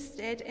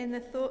interested in the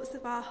thoughts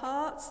of our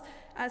hearts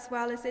as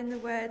well as in the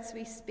words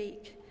we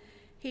speak.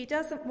 He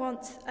doesn't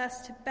want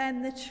us to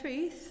bend the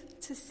truth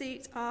to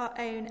suit our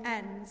own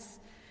ends.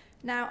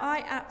 Now,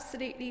 I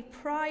absolutely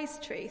prize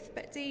truth,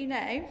 but do you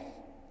know,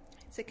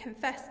 to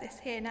confess this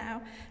here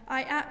now,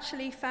 I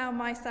actually found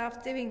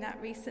myself doing that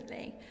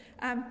recently,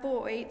 and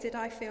boy, did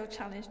I feel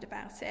challenged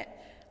about it.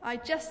 I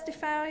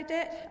justified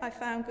it, I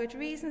found good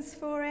reasons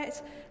for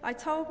it, I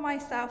told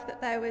myself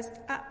that there was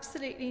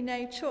absolutely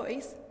no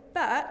choice,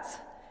 but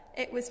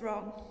it was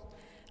wrong.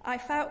 I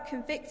felt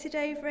convicted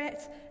over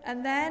it,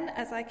 and then,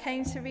 as I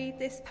came to read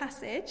this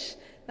passage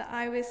that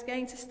I was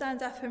going to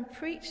stand up and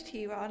preach to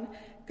you on,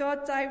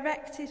 God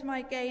directed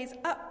my gaze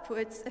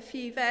upwards a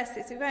few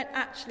verses. We weren't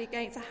actually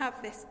going to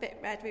have this bit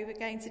read, we were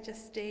going to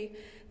just do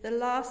the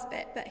last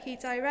bit, but he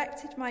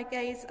directed my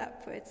gaze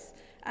upwards,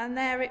 and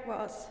there it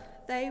was.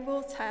 They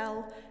will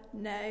tell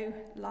no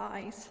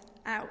lies.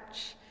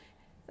 Ouch.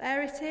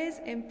 There it is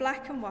in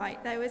black and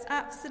white. There was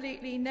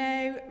absolutely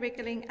no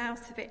wriggling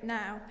out of it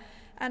now.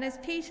 And as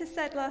Peter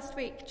said last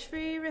week,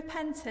 true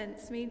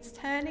repentance means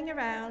turning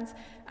around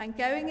and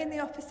going in the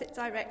opposite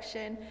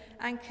direction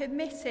and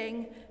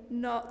committing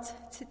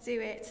not to do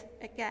it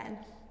again.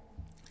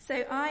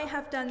 So I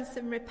have done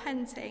some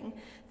repenting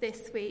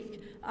this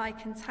week, I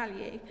can tell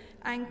you,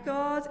 and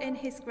God in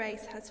his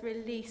grace has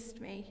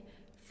released me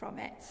from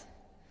it.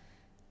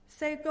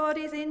 So God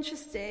is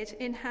interested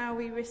in how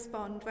we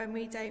respond when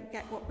we don't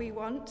get what we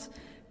want,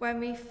 when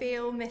we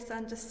feel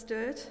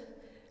misunderstood,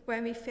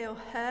 when we feel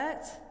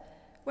hurt,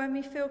 when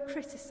we feel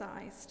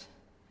criticised.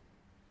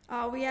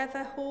 Are we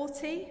ever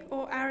haughty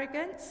or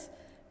arrogant?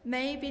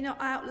 Maybe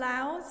not out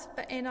loud,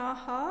 but in our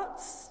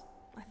hearts?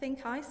 I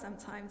think I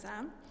sometimes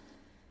am.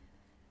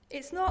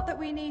 It's not that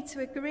we need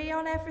to agree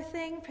on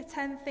everything,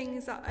 pretend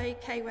things are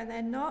okay when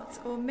they're not,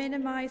 or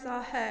minimise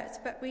our hurt,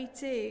 but we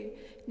do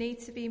need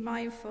to be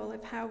mindful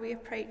of how we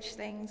approach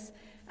things,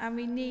 and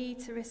we need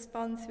to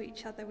respond to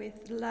each other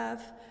with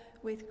love,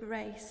 with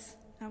grace,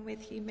 and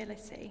with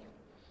humility.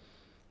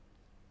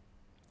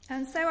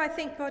 And so I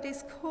think God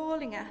is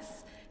calling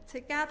us to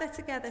gather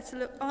together to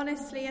look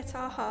honestly at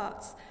our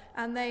hearts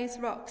and those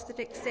rocks that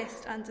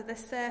exist under the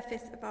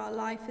surface of our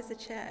life as a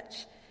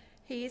church.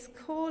 He is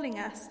calling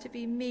us to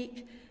be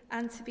meek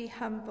and to be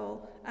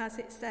humble, as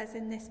it says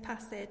in this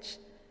passage,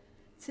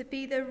 to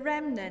be the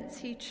remnant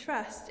who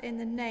trust in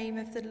the name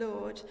of the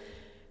Lord.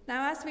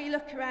 Now, as we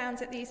look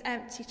around at these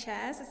empty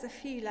chairs, there's a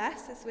few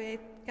less as we're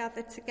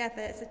gathered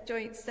together as a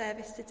joint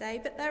service today,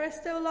 but there are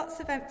still lots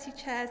of empty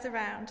chairs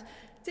around.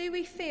 Do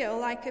we feel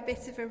like a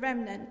bit of a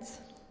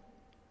remnant?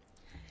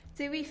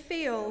 Do we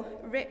feel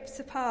ripped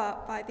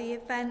apart by the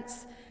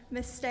events,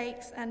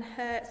 mistakes and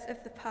hurts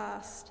of the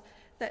past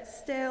that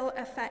still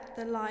affect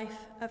the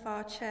life of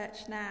our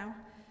church now?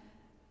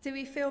 Do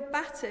we feel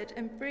battered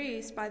and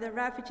bruised by the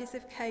ravages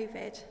of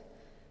COVID,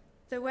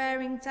 the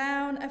wearing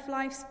down of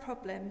life's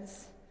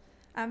problems,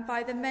 and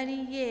by the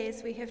many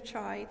years we have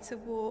tried to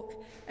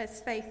walk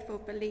as faithful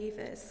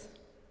believers?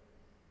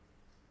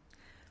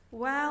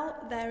 Well,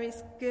 there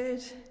is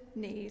good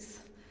news.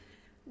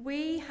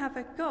 We have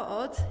a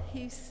God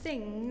who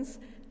sings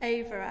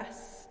over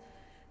us.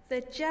 The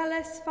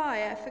jealous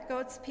fire for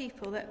God's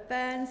people that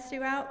burns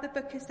throughout the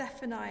book of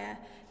Zephaniah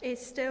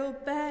is still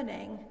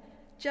burning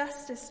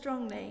just as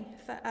strongly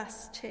for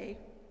us too.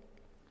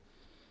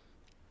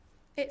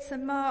 It's a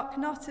mark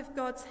not of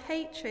God's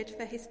hatred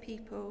for his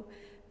people,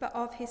 but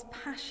of his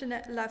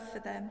passionate love for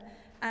them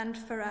and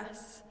for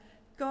us.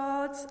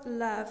 God's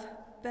love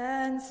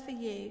burns for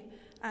you,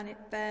 and it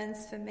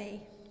burns for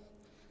me.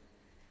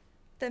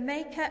 The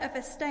maker of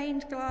a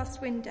stained glass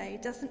window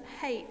doesn't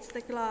hate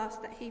the glass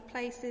that he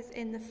places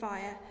in the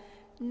fire.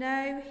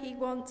 No, he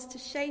wants to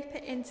shape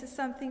it into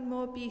something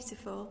more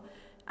beautiful,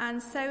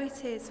 and so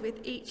it is with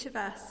each of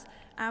us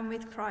and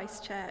with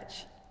Christ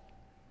Church.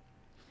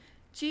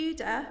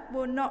 Judah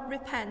will not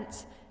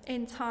repent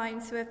in time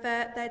to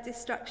avert their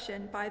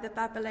destruction by the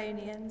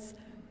Babylonians.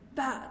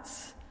 But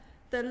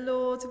the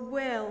Lord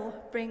will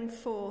bring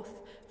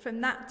forth from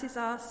that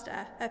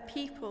disaster a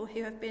people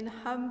who have been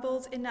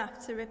humbled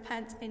enough to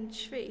repent in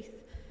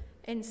truth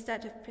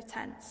instead of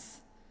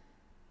pretense.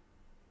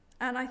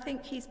 And I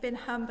think he's been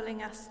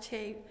humbling us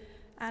too,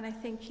 and I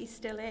think he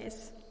still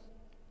is.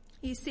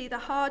 You see, the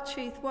hard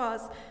truth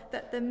was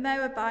that the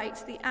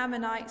Moabites, the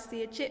Ammonites,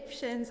 the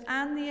Egyptians,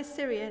 and the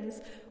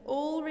Assyrians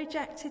all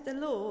rejected the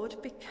Lord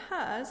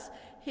because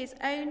his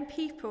own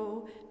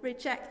people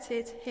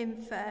rejected him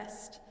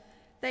first.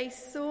 They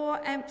saw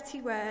empty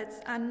words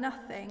and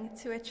nothing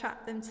to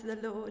attract them to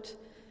the Lord.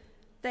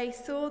 They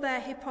saw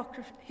their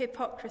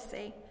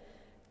hypocrisy.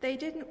 They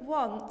didn't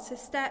want to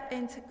step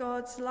into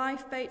God's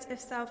lifeboat of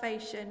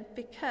salvation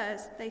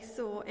because they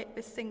saw it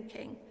was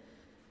sinking.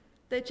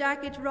 The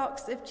jagged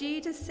rocks of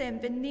Judah's sin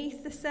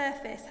beneath the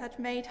surface had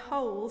made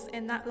holes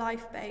in that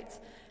lifeboat,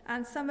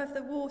 and some of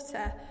the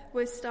water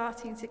was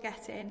starting to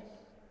get in.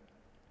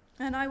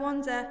 And I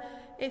wonder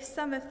if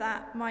some of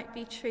that might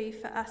be true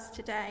for us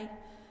today.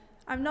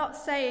 I'm not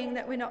saying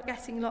that we're not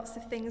getting lots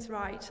of things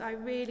right. I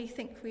really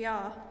think we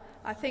are.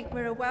 I think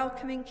we're a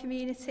welcoming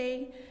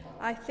community.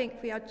 I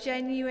think we are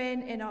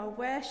genuine in our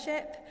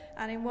worship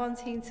and in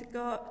wanting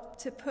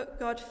to put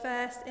God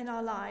first in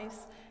our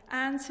lives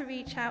and to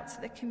reach out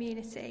to the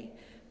community.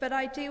 But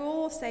I do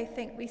also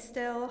think we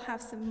still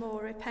have some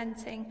more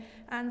repenting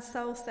and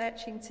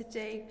soul-searching to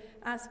do,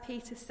 as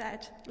Peter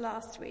said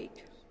last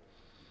week.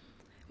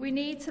 We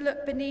need to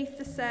look beneath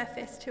the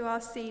surface to our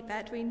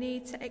seabed. We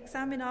need to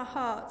examine our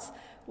hearts.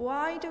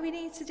 Why do we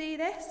need to do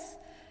this?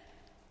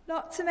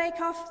 Not to make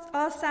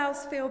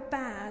ourselves feel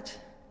bad,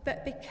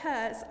 but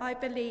because I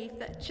believe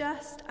that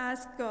just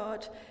as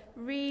God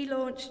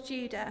relaunched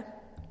Judah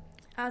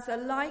as a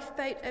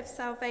lifeboat of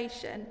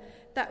salvation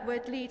that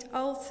would lead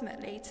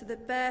ultimately to the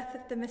birth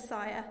of the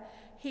Messiah,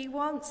 he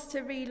wants to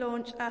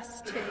relaunch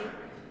us too,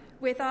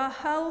 with our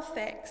hull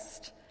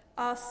fixed,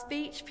 our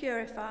speech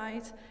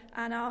purified,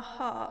 and our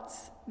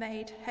hearts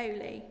made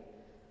holy.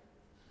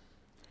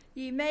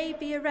 You may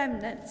be a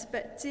remnant,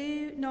 but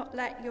do not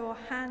let your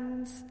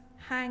hands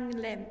hang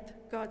limp,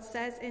 God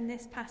says in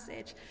this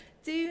passage.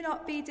 Do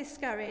not be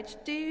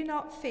discouraged. Do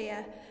not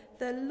fear.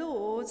 The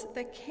Lord,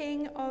 the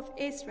King of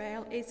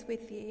Israel, is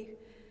with you.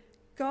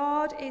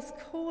 God is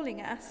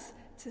calling us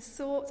to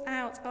sort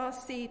out our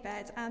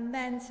seabed and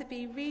then to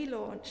be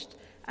relaunched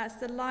as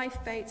the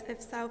lifeboat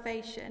of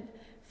salvation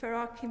for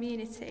our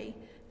community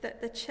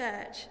that the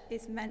church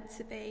is meant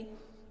to be.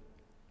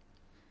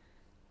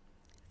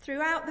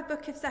 Throughout the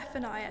book of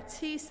Zephaniah,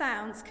 two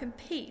sounds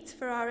compete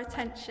for our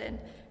attention: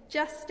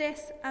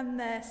 justice and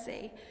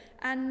mercy.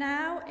 And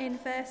now in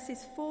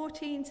verses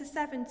 14 to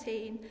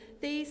 17,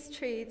 these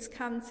truths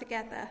come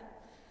together.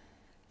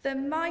 The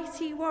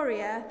mighty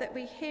warrior that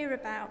we hear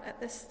about at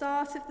the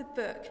start of the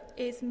book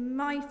is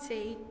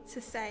mighty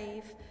to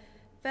save.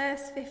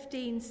 Verse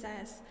 15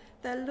 says,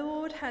 "The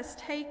Lord has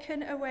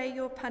taken away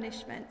your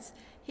punishment.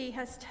 He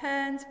has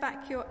turned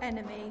back your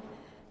enemy.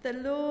 The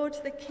Lord,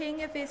 the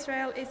King of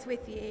Israel, is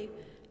with you.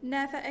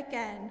 Never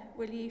again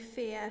will you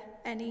fear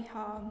any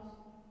harm."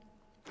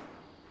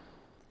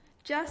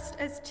 Just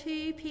as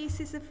two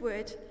pieces of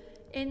wood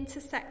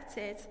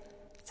intersected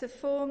to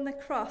form the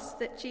cross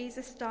that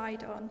Jesus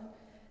died on,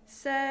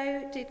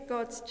 so did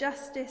God's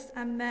justice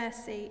and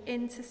mercy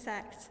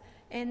intersect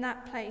in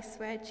that place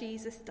where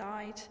Jesus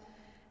died.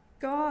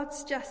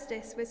 God's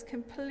justice was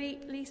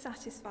completely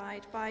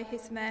satisfied by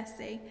his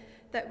mercy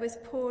that was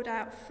poured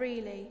out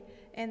freely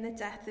in the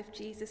death of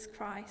Jesus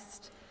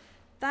Christ.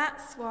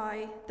 That's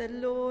why the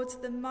Lord,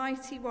 the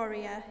mighty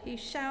warrior, who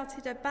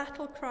shouted a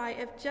battle cry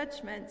of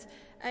judgment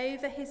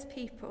over his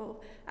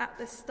people at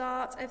the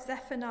start of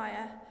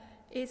Zephaniah,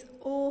 is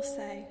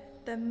also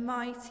the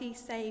mighty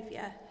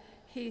Saviour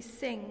who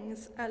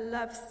sings a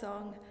love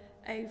song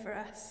over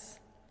us.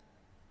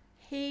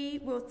 He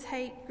will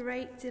take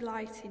great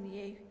delight in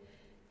you.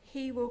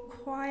 He will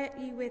quiet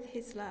you with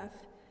his love.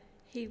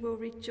 He will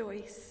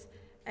rejoice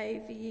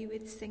over you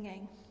with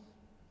singing.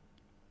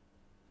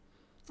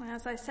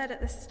 As I said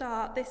at the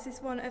start, this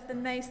is one of the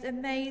most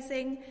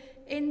amazing,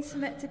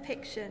 intimate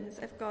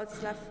depictions of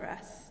God's love for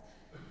us.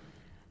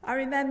 I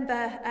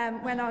remember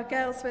when our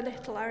girls were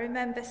little, I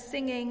remember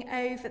singing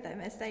over them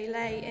as they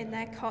lay in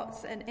their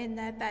cots and in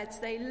their beds.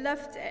 They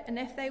loved it, and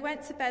if they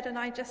went to bed and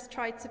I just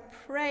tried to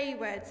pray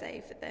words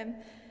over them,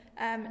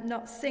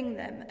 not sing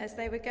them as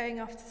they were going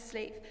off to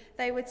sleep,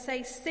 they would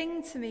say,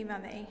 "Sing to me,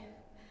 Mummy."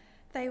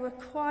 They were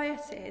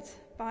quieted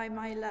by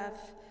my love,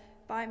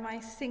 by my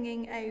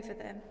singing over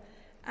them.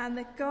 And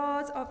the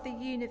God of the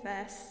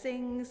universe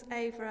sings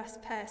over us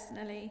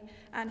personally,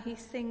 and he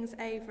sings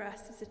over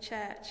us as a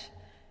church.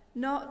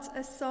 Not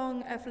a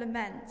song of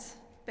lament,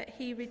 but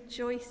he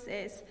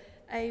rejoices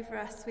over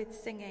us with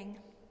singing.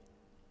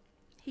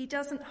 He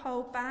doesn't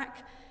hold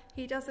back.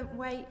 He doesn't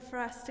wait for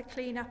us to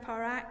clean up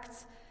our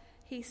act.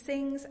 He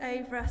sings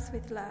over us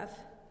with love,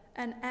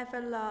 an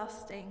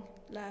everlasting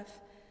love.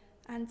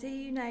 And do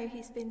you know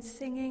he's been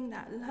singing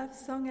that love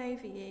song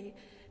over you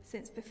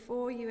since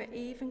before you were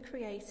even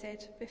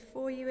created,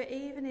 before you were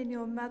even in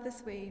your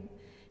mother's womb.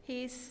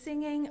 He is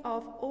singing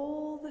of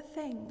all the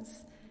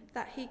things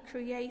that he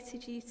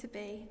created you to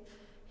be.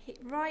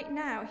 Right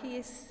now, he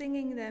is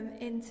singing them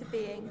into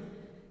being,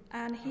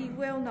 and he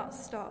will not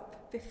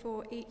stop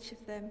before each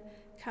of them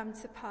come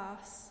to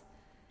pass.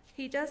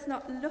 He does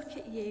not look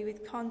at you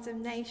with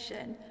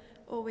condemnation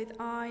or with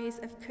eyes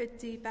of could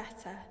do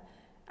better,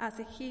 as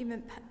a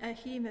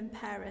human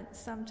parent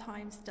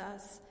sometimes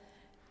does.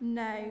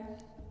 No,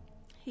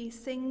 he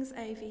sings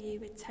over you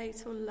with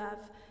total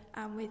love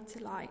and with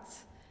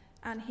delight,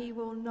 and he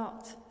will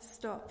not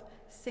stop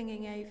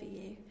singing over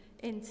you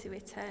into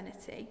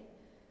eternity.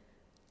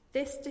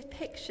 This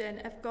depiction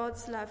of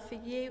God's love for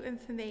you and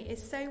for me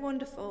is so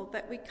wonderful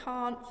that we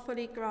can't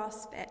fully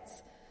grasp it.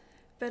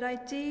 But I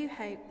do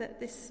hope that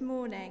this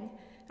morning,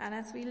 and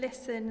as we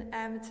listen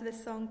to the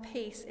song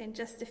Peace in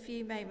just a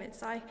few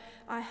moments, I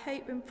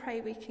hope and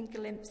pray we can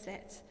glimpse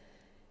it.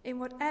 In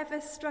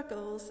whatever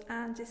struggles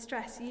and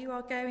distress you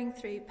are going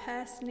through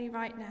personally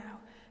right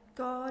now,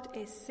 God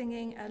is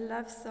singing a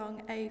love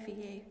song over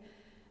you.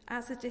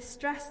 As a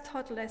distressed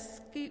toddler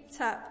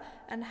scooped up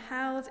and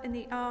held in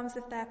the arms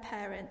of their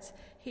parent,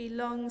 he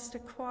longs to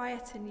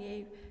quieten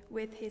you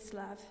with his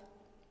love.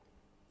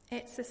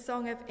 It's a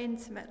song of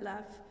intimate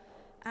love,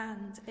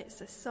 and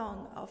it's a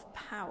song of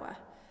power.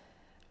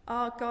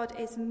 Our God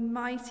is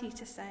mighty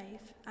to save,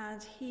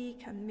 and he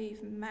can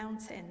move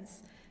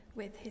mountains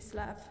with his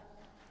love.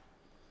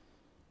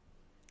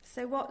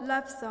 So what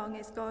love song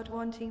is God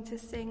wanting to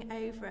sing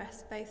over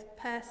us, both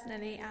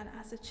personally and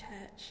as a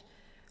church?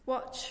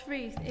 What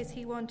truth is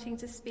he wanting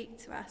to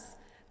speak to us?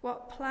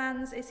 What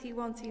plans is he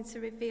wanting to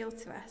reveal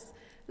to us?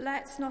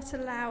 Let's not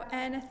allow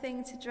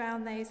anything to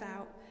drown those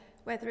out,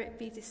 whether it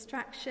be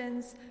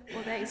distractions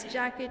or those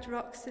jagged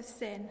rocks of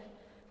sin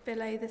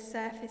below the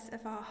surface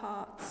of our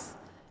hearts.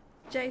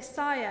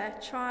 Josiah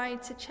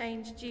tried to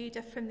change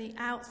Judah from the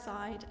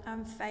outside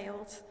and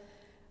failed,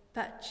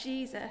 but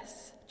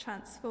Jesus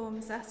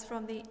transforms us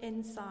from the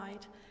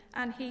inside,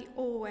 and he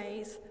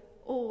always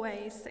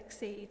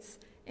succeeds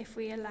if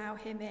we allow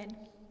him in.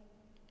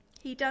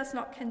 He does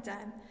not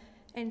condemn.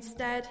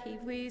 Instead, he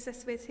woos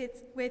us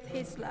with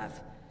his love.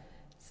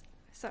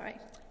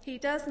 He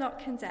does not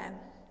condemn.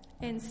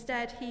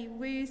 Instead, he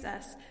woos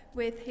us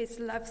with his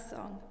love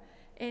song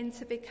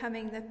into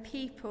becoming the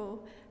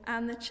people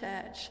and the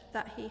church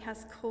that he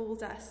has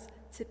called us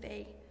to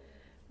be.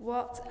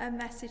 What a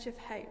message of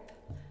hope,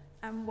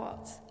 and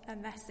what a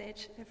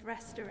message of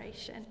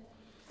restoration.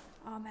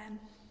 Amen.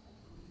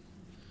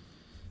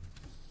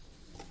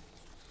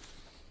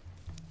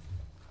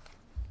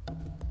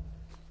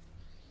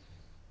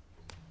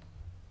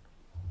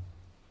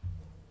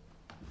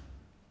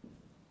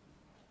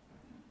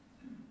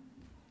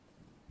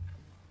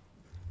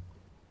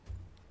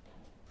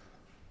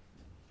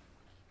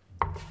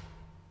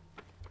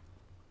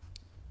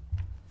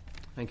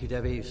 Thank you,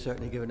 Debbie. You've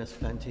certainly given us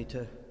plenty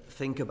to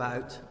think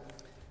about,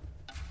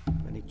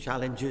 many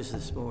challenges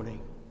this morning.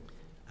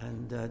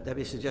 And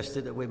Debbie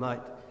suggested that we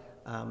might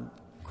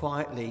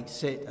quietly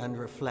sit and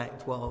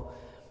reflect while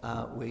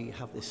we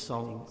have this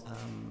song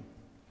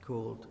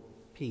called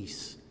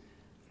Peace,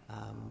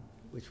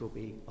 which will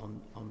be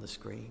on the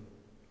screen.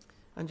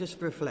 And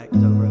just reflect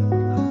over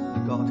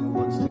a God who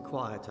wants to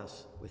quiet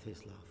us with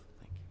his love.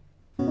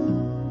 Thank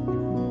you.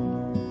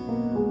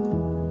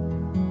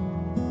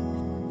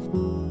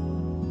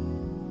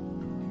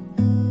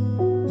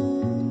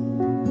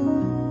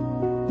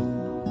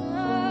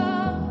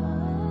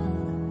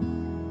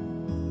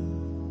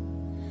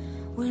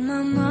 When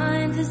my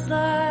mind is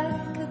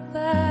like a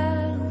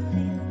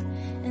battlefield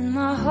and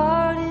my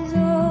heart is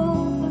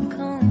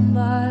overcome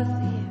by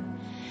fear,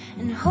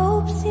 and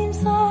hope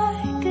seems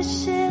like a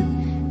ship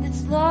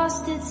that's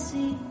lost at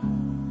sea,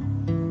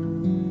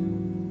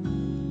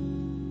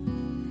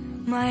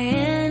 my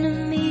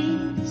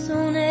enemies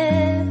on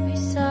every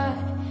side,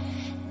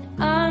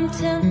 and I'm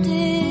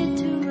tempted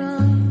to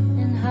run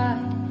and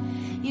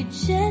hide. Your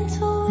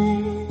gentle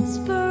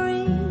whisper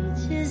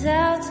reaches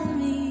out to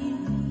me.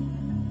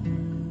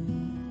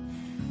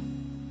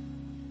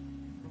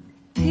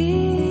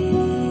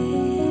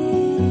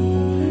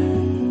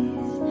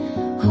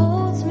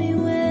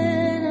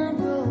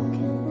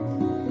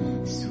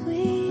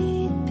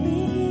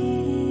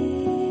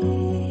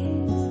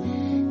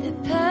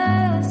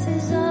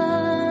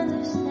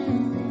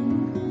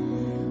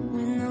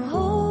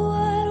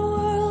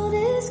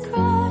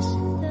 Crush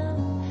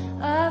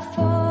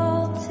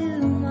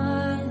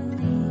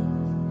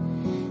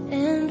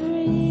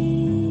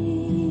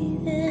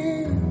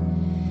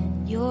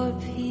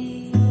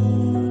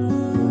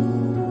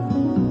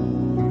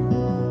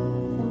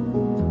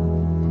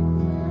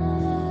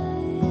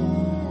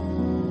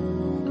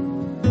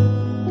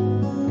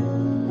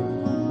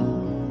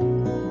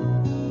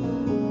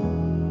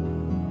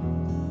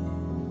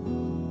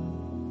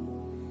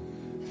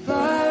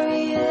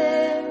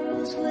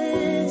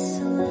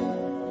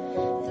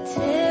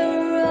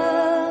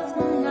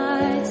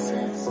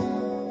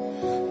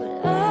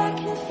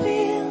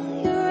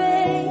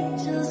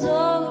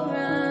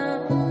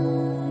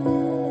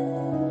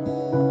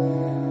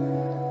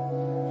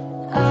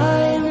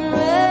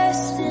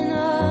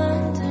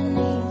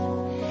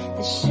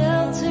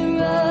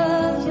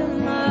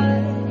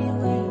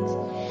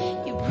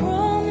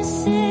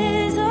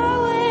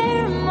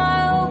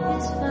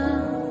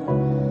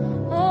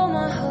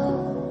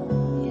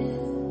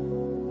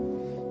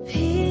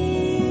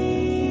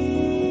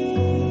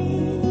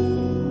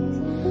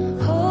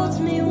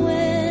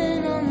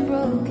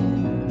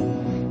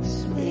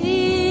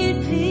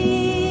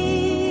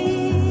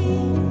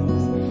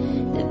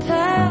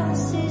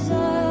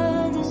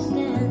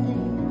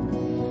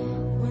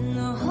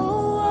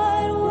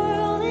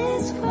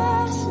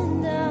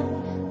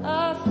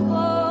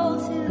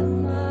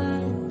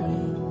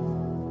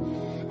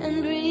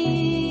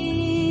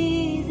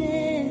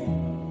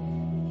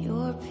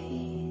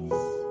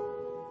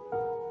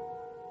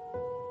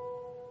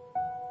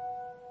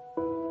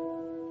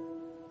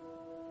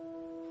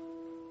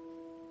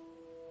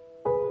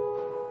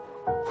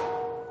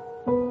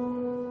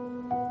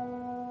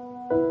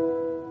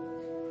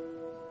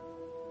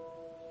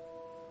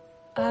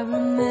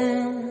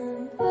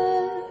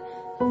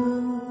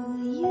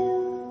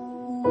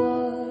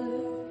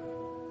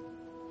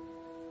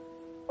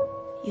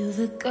You're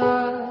the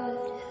God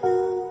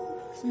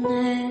who's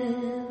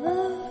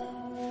never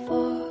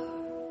far.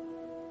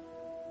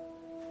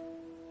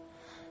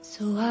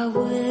 So I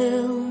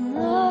will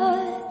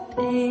not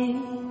be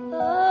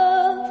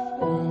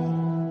afraid.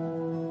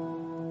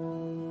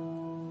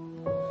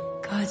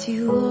 God,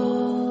 you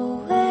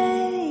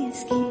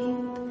always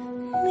keep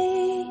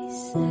me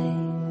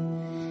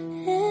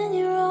safe in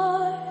your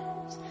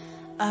arms.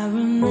 I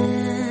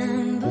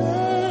remember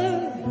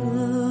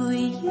who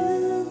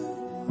you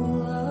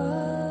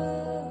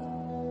are.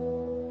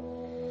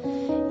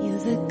 You're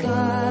the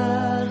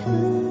God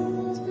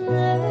who's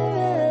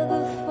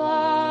never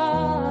far.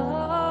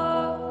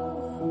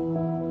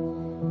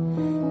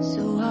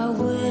 So I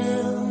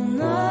will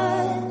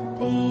not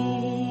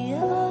be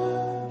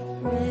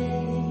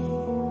afraid.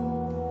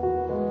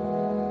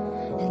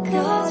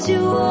 Because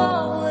you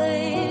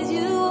always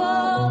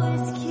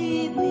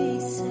keep me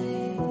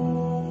safe.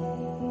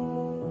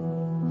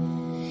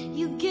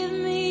 You give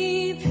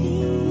me peace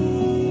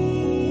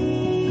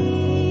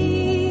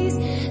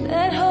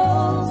that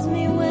holds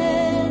me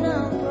when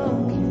I'm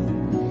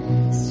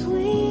broken.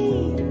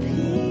 Sweet peace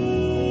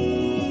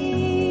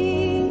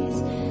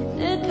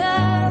that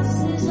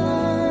passes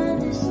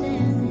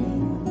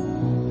understanding.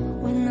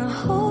 When the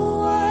whole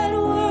wide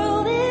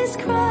world is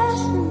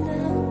crashing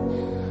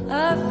down,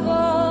 I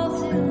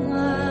fall to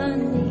my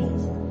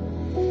knees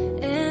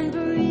and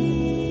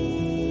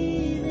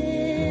breathe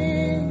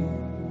in.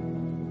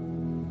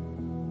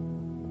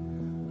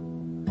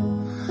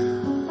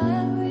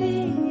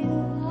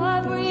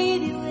 I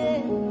breathe you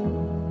in.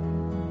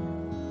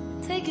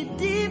 Take a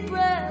deep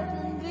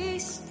breath and be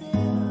still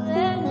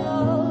and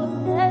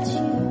know that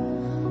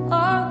you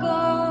are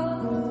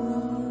God.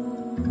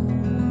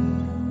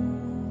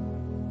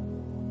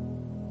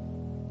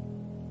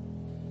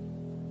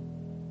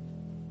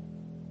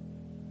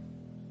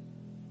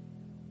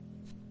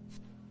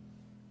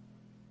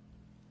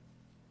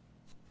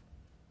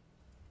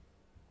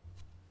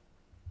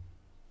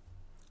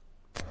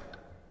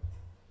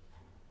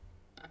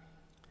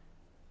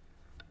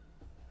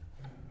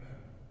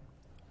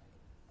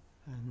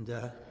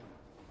 And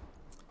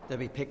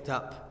Debbie picked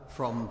up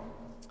from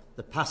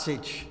the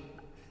passage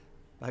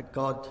about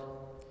God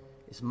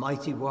is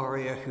mighty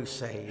warrior who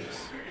saves.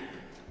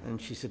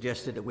 And she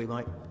suggested that we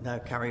might now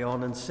carry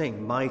on and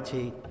sing,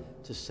 mighty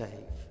to save,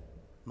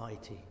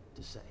 mighty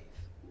to save.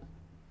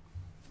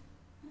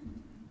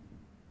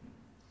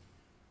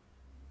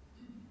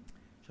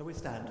 Shall we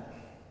stand?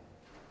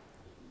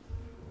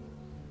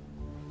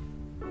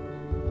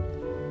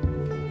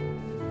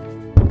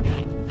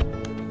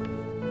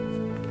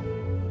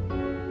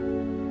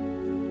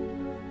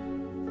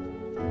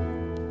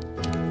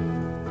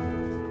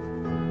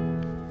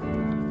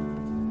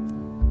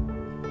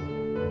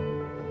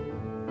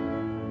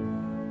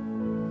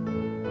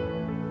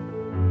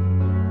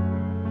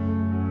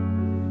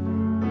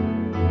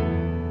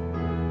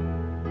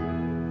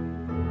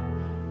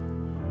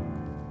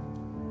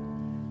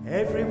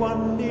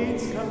 Everyone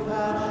needs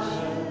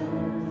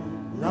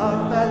compassion,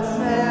 love that's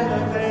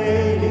never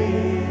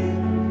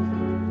fading.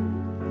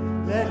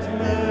 Let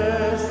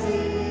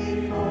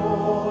mercy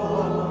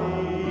fall on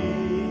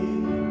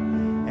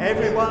me.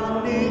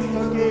 Everyone needs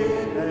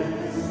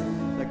forgiveness,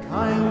 the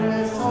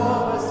kindness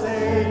of a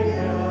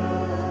Savior,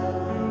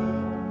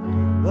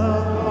 the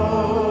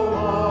hope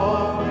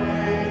of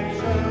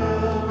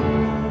nations.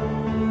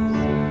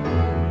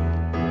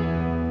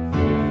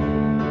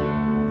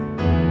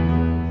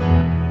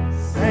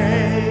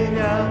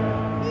 Savior,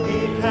 He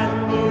can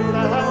move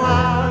the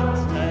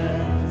mountains.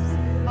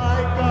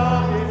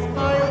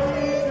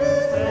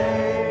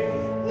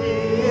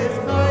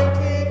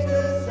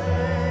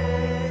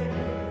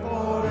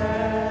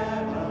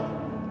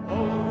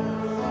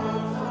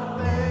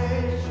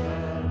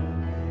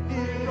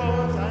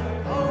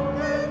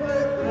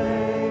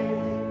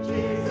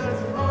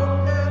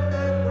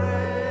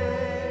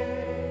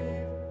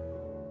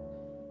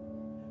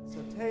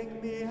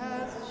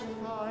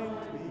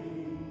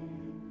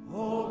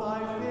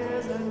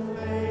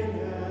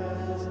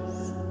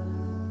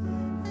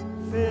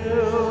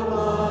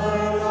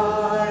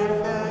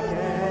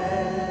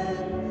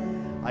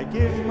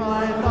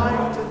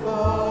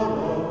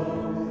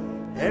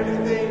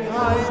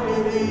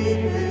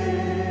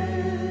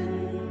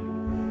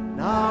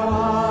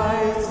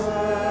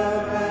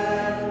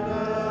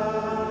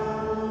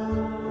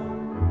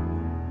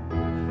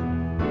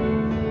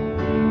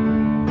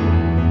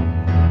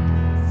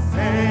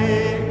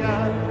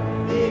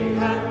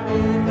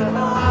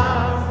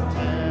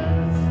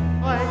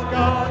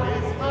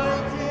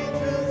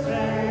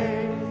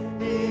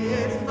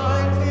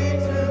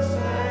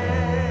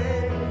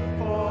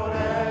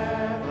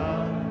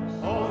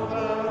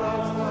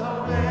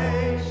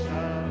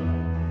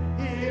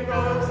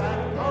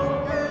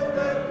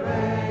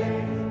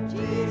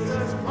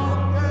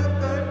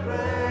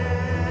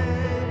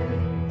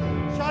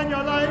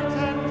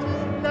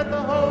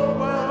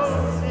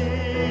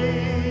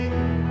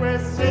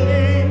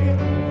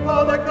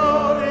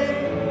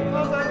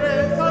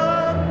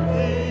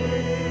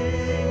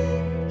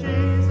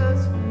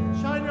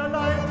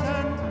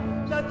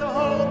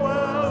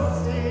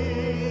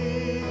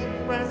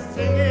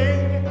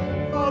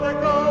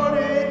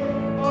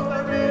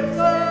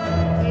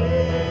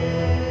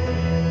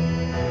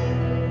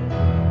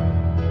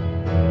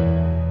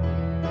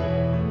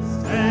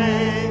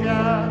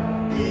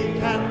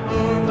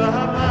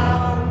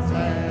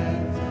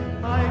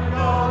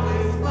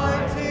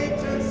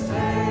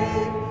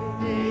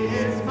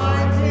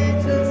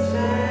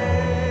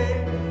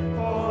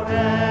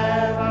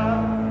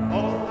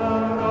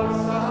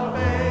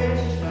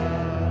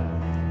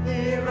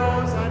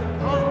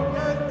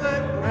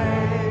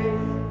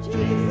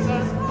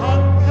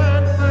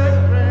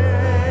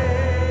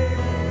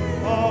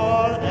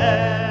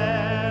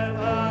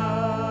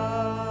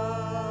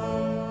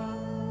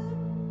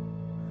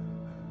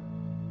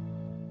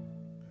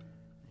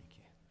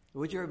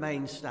 Would you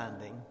remain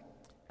standing?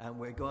 And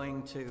we're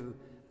going to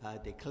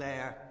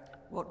declare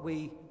what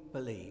we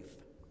believe.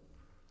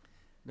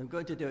 And I'm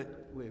going to do it.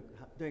 We're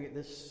doing it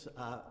this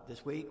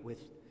week. We're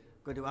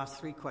going to ask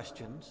 3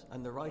 questions,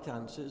 and the right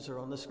answers are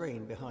on the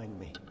screen behind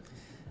me.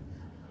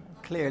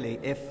 Clearly,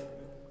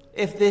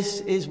 if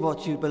this is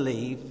what you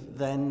believe,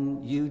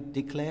 then you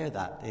declare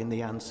that in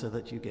the answer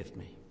that you give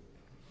me,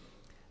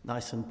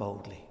 nice and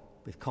boldly,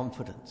 with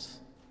confidence.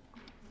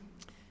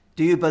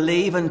 Do you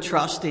believe and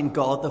trust in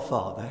God the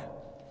Father?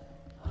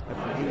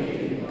 I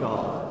believe in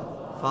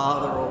God,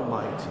 Father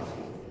Almighty,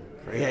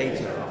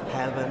 creator of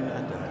heaven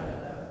and earth.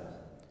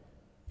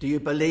 Do you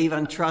believe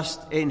and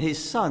trust in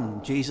his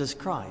Son, Jesus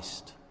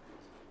Christ?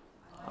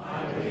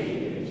 I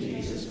believe in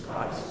Jesus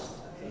Christ,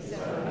 his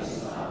only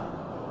Son,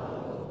 our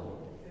Lord,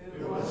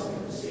 who was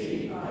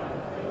conceived by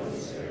the Holy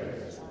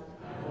Spirit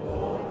and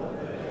born of the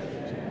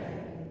Virgin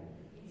Mary.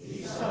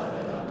 He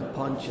suffered under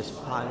Pontius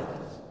Pilate,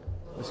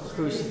 was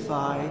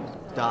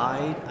crucified,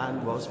 died,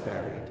 and was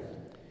buried.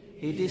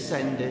 He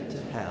descended to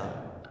hell.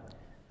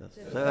 The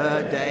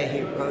 3rd day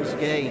he rose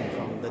again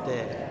from the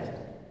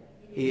dead.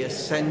 He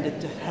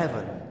ascended to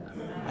heaven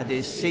and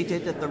is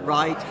seated at the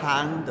right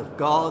hand of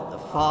God the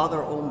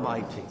Father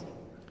Almighty.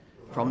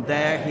 From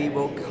there he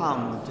will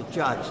come to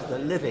judge the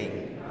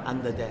living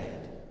and the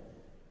dead.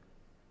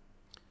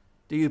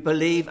 Do you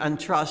believe and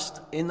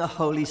trust in the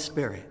Holy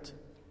Spirit?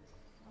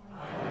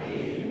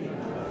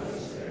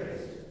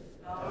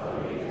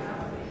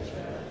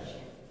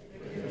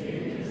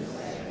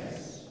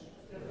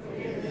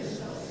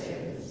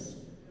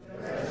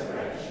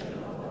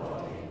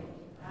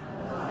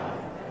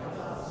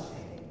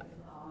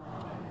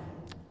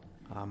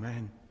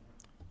 Amen.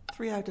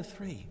 3 out of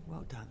 3.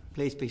 Well done.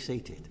 Please be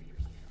seated.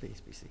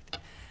 Please be seated.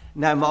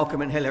 Now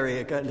Malcolm and Hilary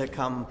are going to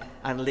come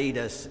and lead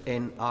us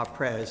in our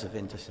prayers of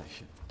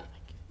intercession. Thank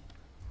you.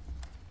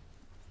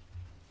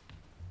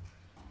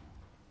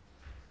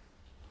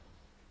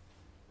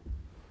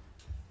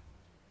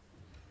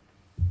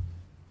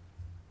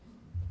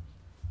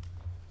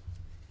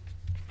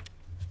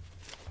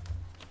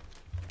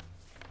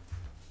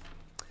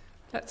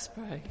 Let's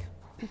pray.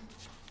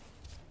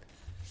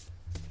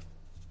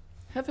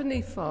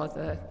 Heavenly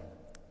Father,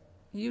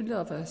 you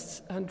love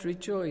us and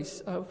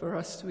rejoice over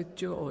us with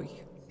joy,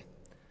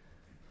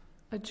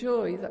 a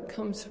joy that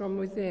comes from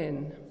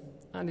within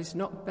and is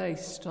not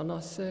based on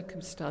our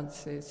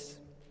circumstances.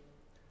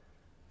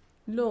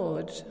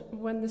 Lord,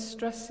 when the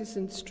stresses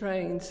and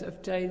strains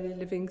of daily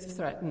living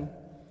threaten,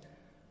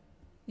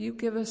 you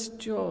give us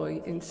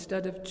joy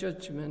instead of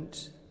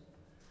judgment,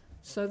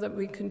 so that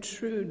we can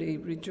truly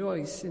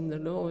rejoice in the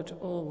Lord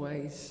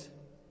always.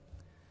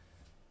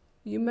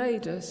 You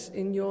made us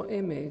in your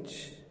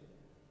image,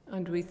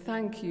 and we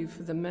thank you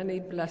for the many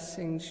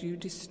blessings you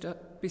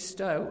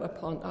bestow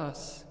upon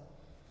us.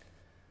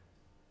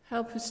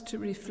 Help us to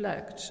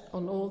reflect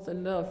on all the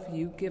love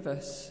you give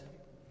us.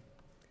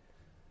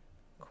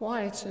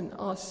 Quieten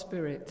our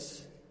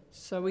spirits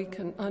so we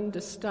can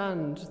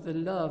understand the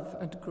love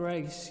and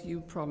grace you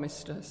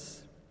promised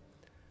us.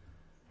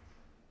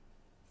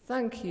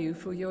 Thank you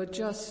for your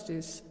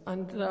justice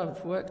and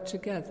love work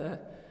together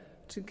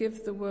to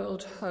give the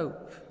world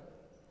hope,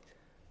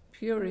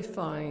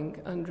 purifying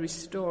and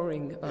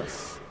restoring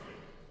us.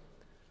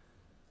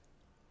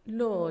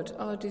 Lord,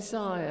 our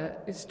desire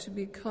is to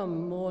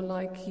become more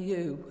like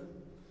you,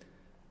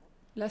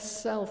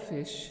 less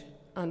selfish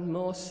and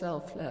more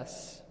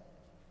selfless.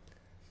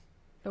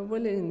 A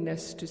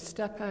willingness to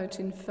step out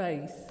in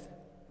faith,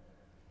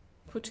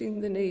 putting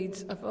the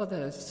needs of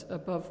others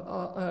above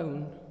our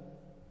own.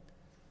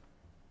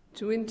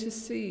 To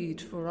intercede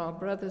for our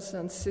brothers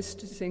and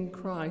sisters in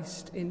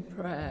Christ in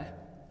prayer.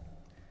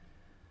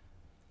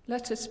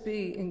 Let us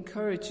be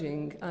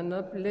encouraging and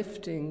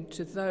uplifting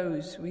to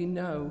those we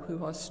know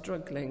who are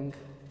struggling.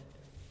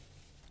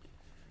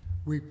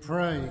 We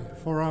pray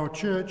for our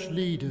church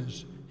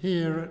leaders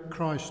here at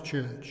Christ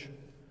Church,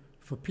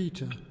 for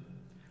Peter,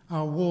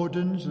 our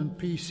wardens and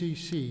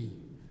PCC,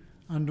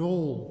 and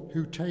all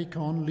who take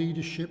on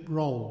leadership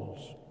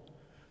roles,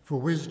 for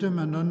wisdom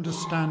and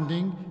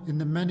understanding in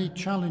the many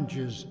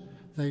challenges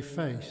they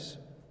face,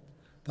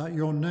 that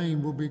your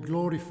name will be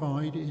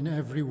glorified in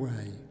every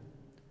way.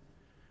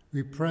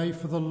 We pray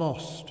for the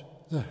lost,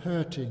 the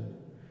hurting,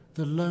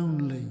 the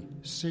lonely,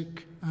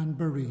 sick and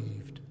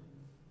bereaved.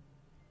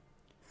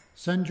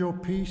 Send your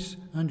peace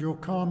and your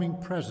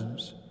calming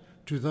presence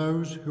to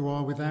those who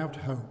are without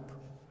hope.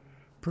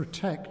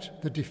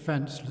 Protect the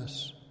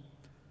defenceless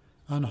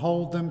and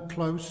hold them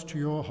close to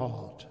your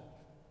heart.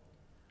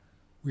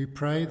 We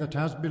pray that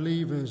as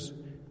believers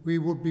we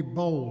would be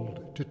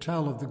bold to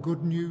tell of the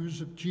good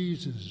news of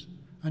Jesus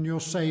and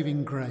your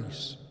saving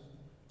grace.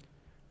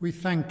 We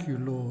thank you,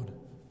 Lord,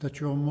 that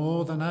you're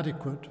more than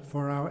adequate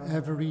for our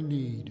every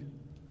need.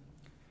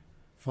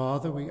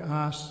 Father, we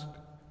ask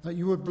that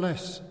you would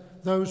bless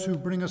those who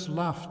bring us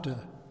laughter,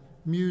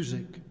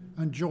 music,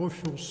 and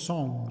joyful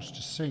songs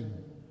to sing,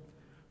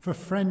 for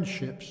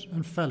friendships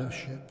and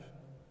fellowship,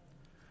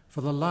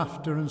 for the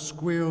laughter and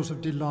squeals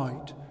of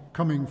delight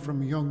coming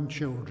from young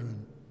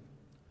children.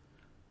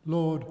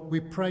 Lord, we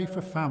pray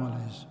for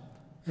families,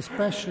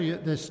 especially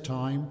at this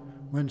time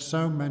when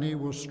so many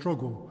will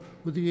struggle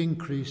with the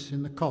increase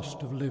in the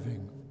cost of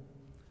living.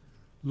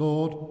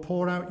 Lord,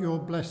 pour out your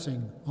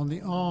blessing on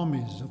the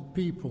armies of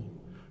people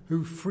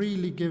who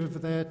freely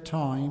give their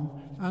time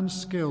and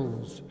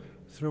skills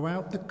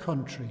throughout the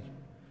country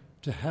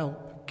to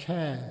help,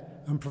 care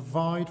and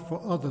provide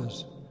for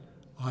others,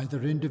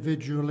 either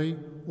individually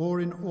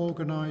or in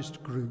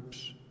organised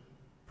groups,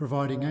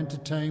 providing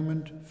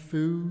entertainment,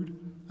 food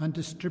and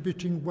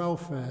distributing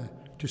welfare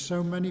to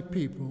so many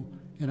people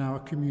in our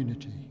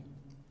community.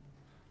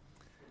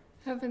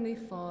 Heavenly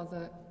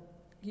Father,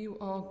 you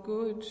are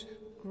good,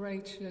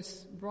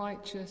 gracious,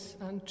 righteous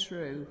and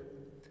true.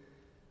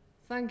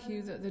 Thank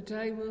you that the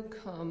day will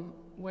come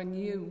when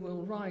you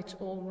will right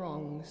all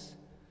wrongs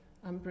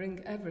and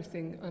bring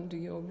everything under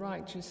your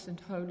righteous and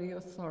holy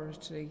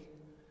authority,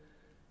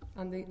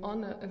 and the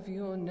honour of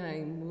your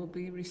name will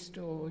be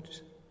restored.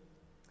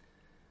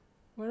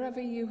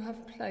 Wherever you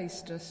have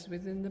placed us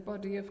within the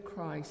body of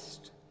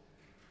Christ,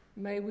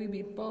 may we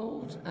be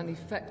bold and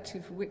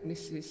effective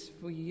witnesses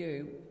for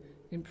you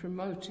in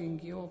promoting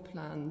your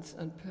plans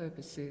and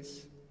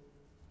purposes.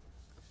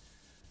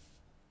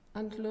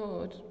 And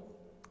Lord,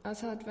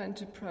 as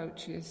Advent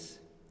approaches,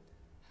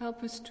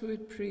 help us to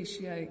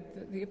appreciate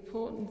that the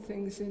important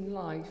things in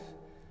life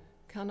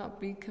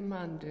cannot be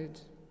commanded.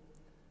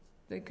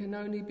 They can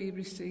only be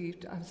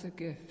received as a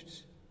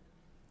gift.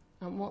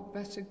 And what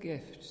better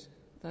gift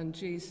than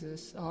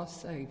Jesus, our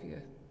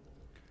Saviour?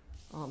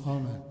 Amen.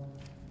 Amen.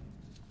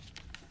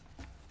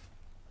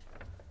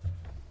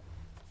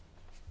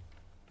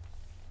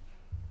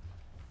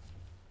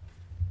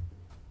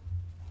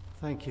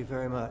 Thank you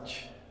very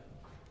much,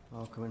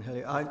 Malcolm and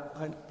Hilly.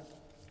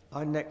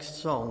 Our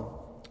next song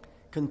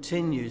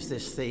continues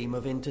this theme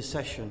of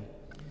intercession.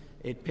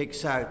 It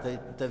picks out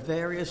the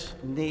various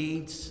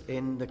needs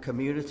in the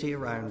community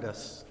around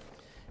us.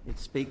 It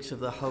speaks of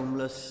the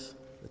homeless,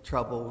 the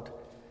troubled,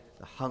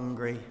 the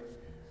hungry,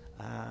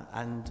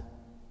 and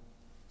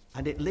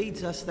it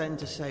leads us then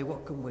to say,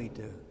 what can we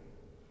do?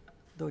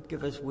 Lord,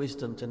 give us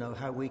wisdom to know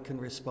how we can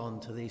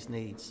respond to these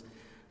needs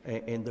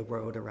in the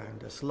world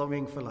around us.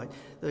 Longing for light.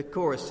 The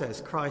chorus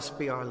says, Christ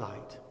be our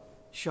light.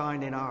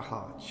 Shine in our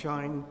hearts.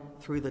 Shine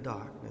through the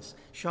darkness.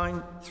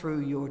 Shine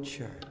through your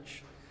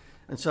church.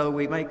 And so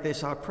we make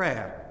this our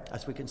prayer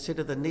as we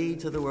consider the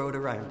needs of the world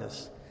around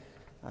us.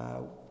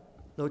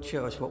 Lord,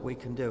 show us what we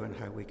can do and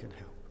how we can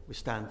help. We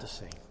stand to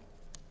sing.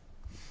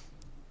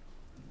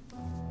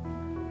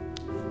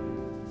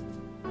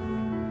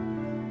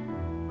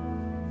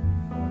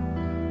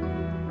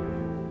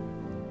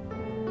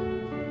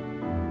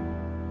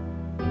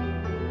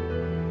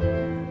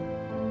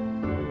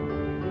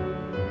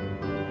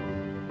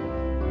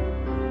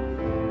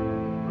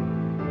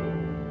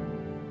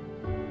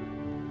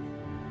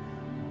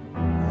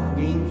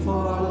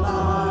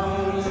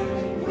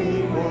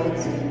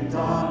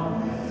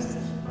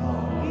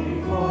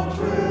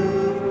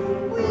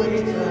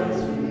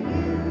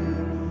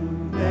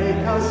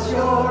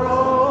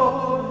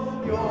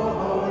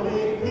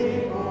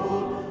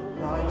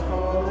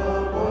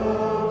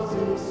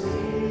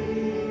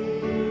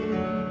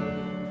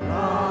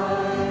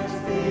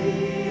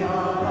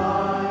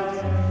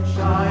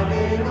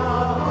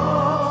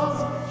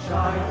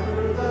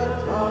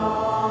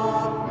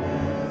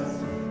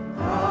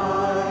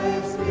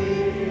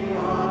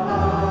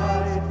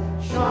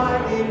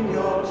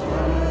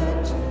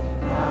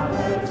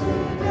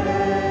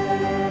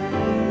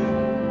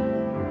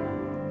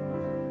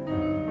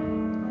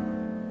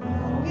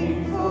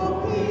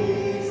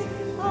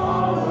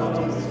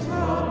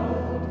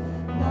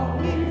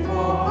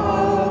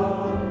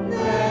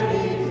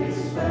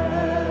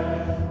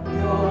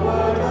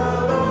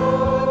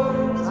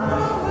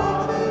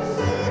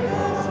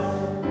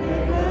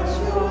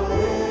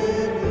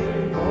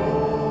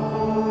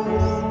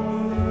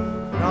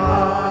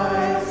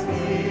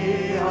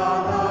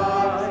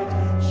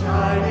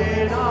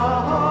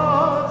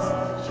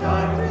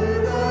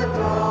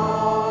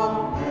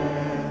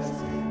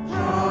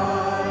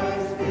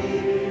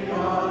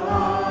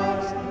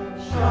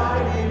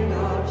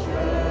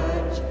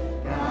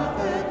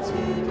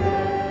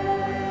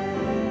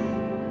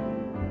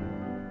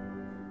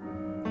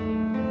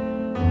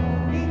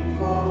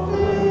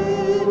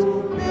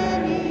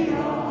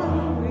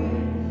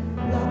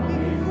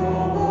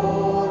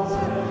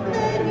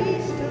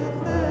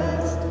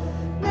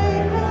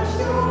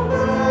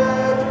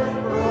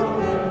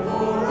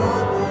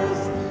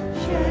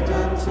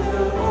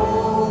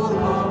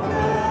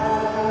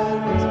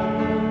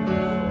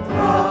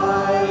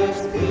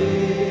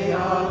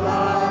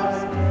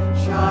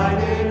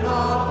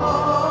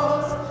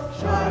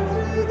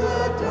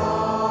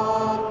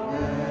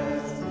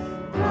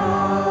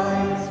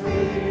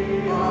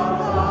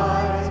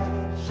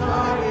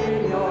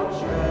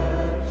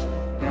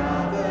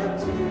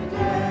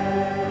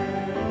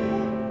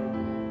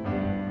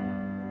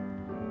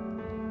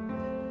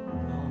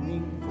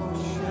 Longing for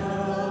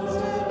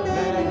shelter,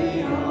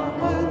 many are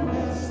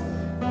homeless.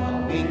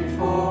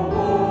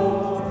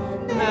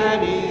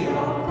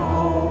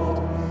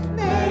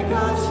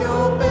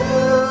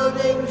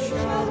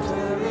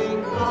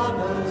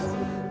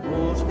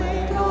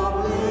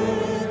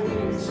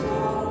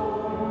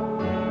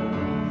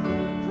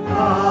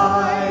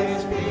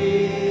 Christ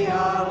be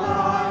our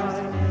light,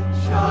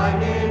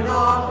 shine in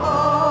our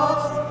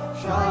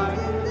hearts, shine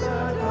in the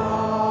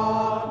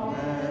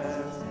darkness.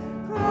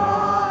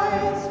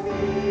 Christ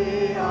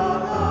be our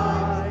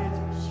light,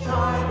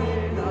 shine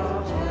in our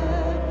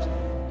church,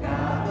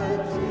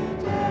 gathered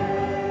today.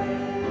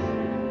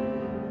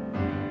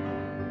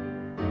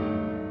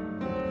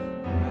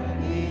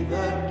 Many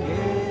the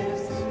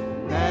gifts,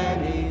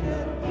 many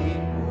the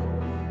people,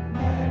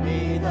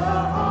 many the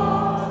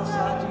hearts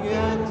that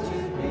yet to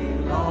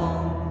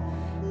belong.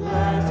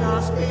 Let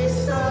us be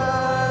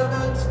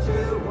servants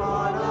to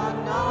one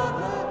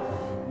another,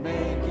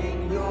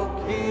 making your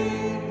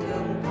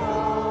kingdom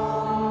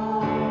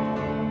come.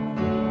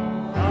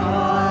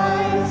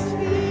 Christ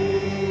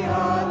be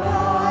our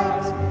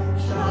light,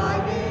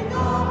 shine in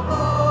our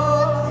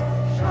hearts,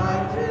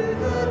 shine through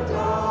the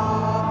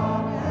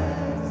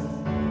darkness.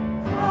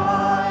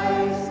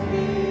 Christ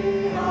be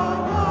our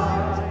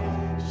light,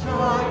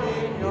 shine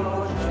in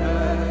your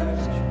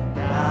church,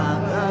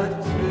 gathered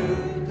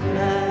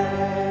today.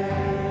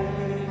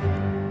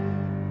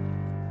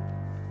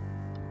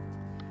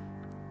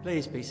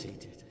 Please be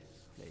seated.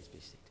 Please be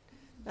seated.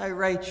 Now,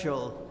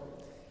 Rachel,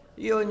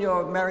 you and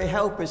your merry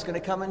helper is going to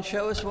come and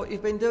show us what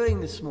you've been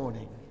doing this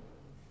morning.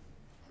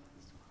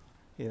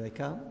 Here they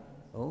come.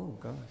 Oh,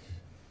 gosh.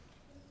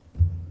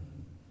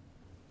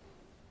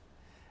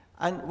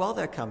 And while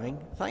they're coming,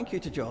 thank you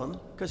to John,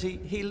 because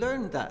he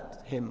learned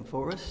that hymn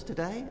for us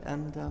today,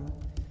 and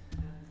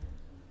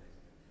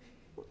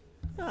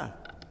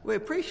we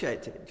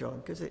appreciate it,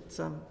 John, because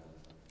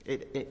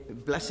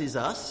it blesses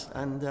us,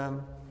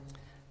 and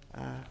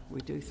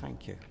we do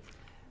thank you.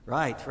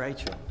 Right,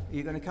 Rachel, are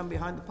you going to come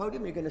behind the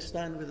podium? You're going to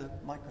stand with a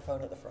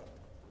microphone at the front.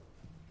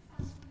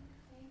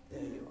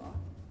 There you are.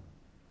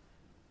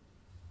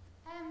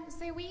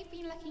 So we've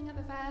been looking at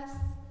the verse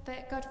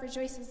that God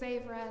rejoices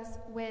over us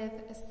with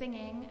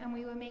singing, and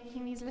we were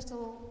making these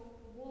little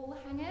wall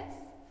hangers.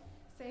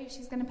 So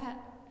she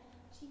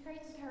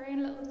created her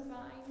own little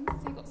designs.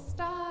 So you've got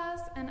stars,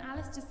 and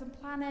Alice did some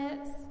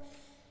planets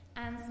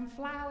and some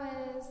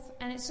flowers,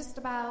 and it's just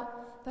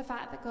about the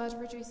fact that God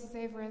rejoices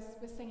over us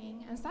with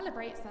singing and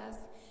celebrates us.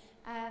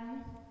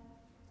 And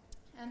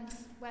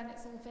when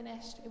it's all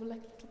finished, it will look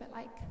a little bit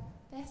like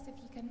this, if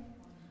you can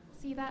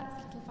see that.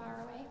 It's a little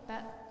far away,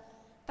 but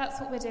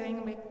that's what we're doing,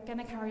 and we're going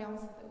to carry on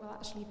so that we'll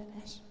actually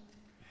finish.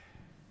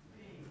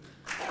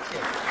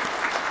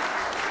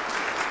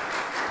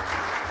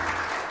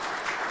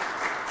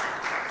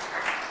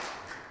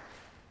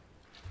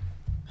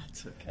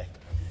 That's okay.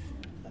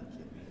 Thank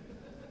you.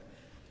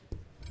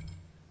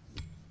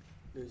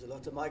 There's a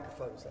lot of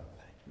microphones that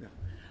way. No.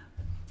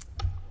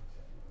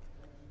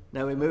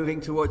 Now we're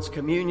moving towards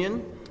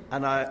communion,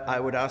 and I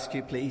would ask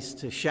you please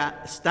to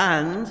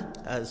stand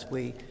as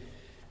we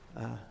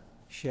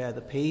share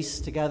the peace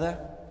together.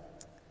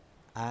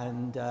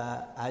 And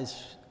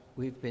as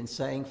we've been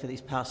saying for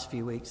these past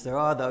few weeks, there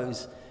are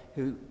those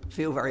who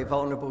feel very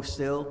vulnerable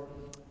still,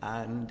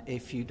 and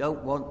if you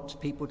don't want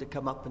people to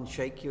come up and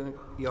shake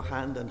your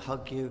hand and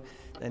hug you,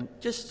 then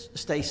just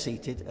stay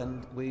seated,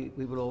 and we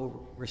will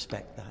all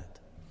respect that.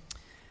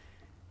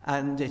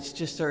 And it's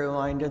just a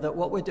reminder that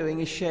what we're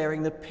doing is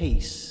sharing the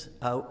peace.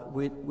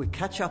 We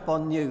catch up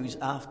on news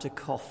after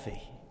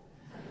coffee,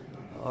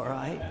 all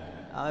right?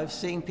 I've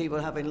seen people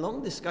having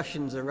long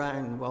discussions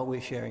around while we're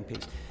sharing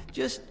peace.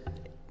 Just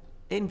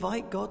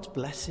invite God's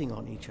blessing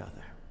on each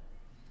other.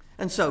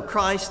 And so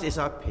Christ is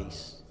our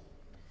peace.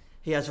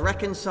 He has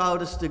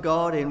reconciled us to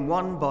God in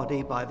one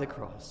body by the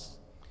cross.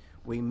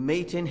 We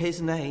meet in his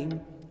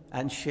name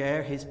and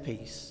share his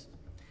peace.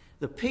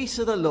 The peace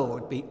of the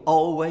Lord be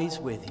always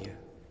with you.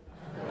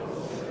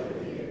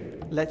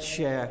 Let's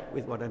share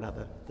with one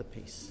another the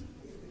peace.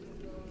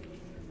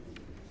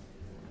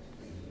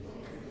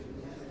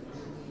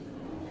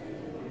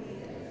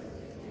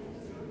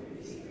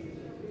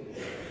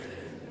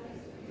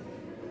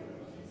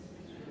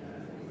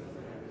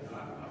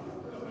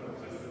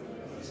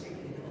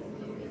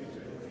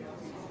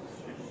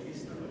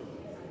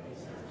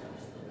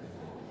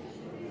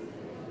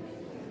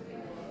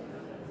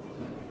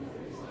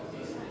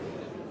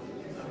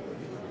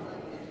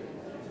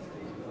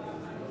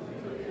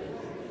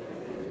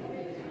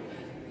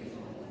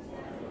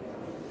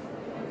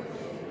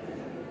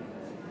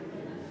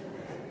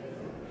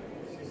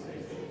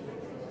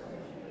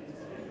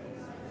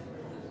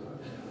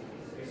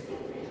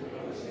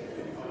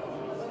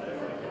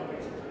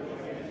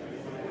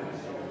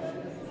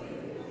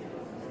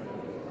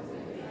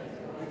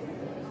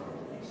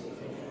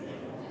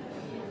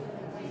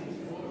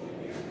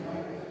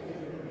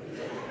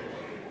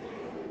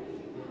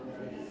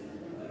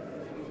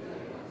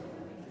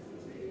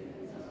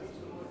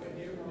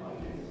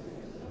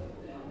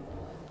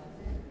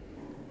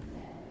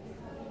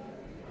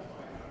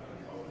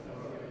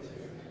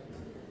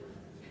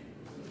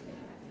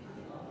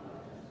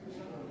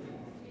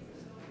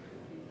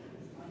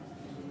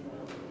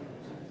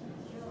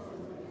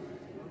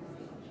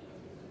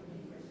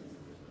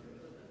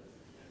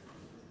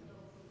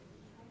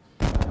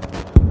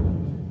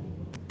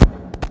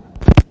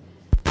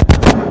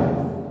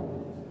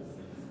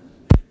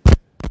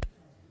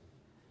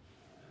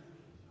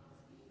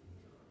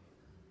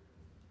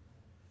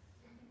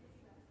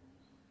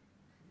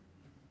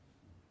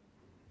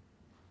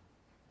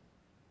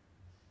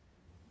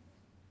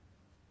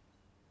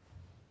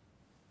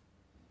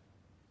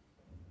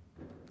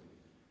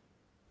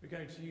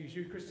 going to use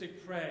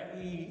Eucharistic prayer,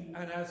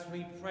 and as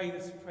we pray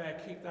this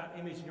prayer, keep that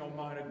image in your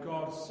mind of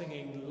God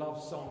singing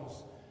love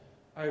songs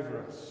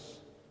over us.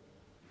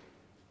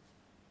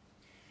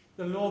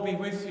 The Lord be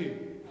with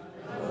you.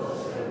 And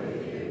also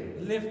with you.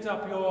 Lift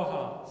up your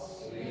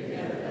hearts. We give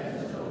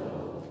thanks to the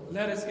Lord.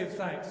 Let us give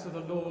thanks to the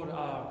Lord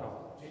our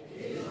God.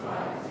 It is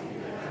right to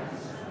give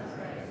thanks and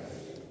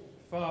praise.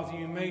 Father,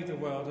 you made the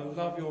world and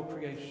love your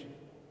creation.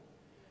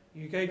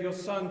 You gave your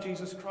Son,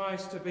 Jesus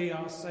Christ, to be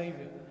our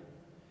Saviour.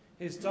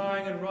 His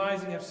dying and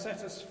rising have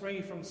set us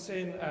free from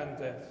sin and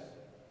death.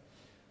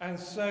 And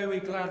so we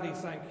gladly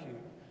thank you,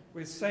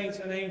 with saints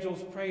and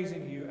angels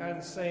praising you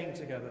and saying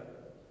together,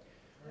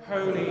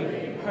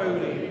 Holy,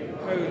 holy,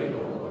 holy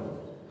Lord,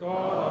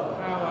 God of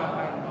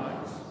power and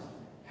might,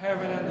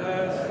 heaven and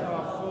earth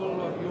are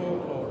full of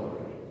your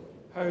glory.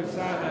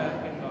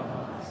 Hosanna in the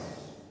highest.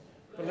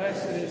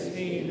 Blessed is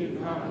he who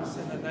comes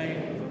in the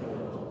name of the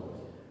Lord.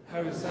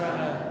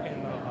 Hosanna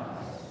in the highest.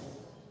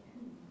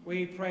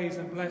 We praise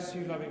and bless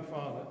you, loving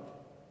Father,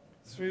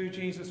 through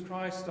Jesus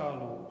Christ our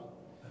Lord.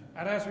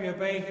 And as we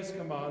obey his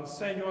commands,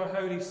 send your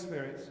Holy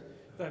Spirit,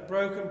 that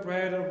broken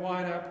bread and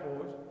wine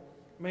outpoured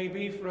may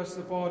be for us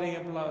the body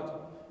and blood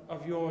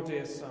of your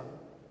dear Son.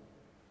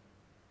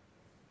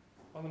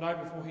 On the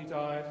night before he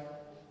died,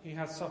 he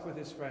had supper with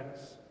his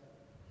friends,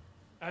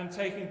 and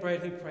taking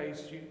bread, he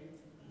praised you.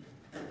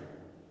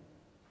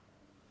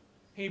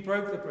 He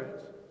broke the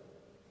bread,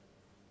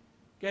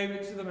 gave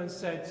it to them and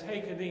said,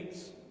 Take and eat.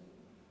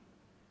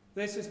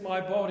 This is my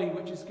body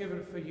which is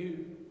given for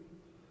you.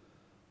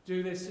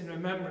 Do this in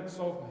remembrance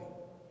of me.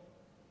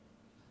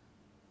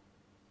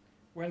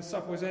 When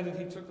supper was ended,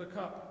 he took the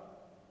cup.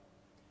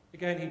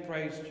 Again he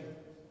praised you.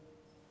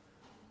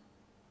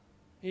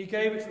 He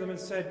gave it to them and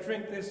said,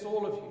 Drink this,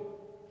 all of you.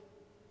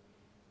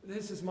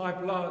 This is my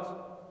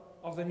blood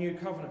of the new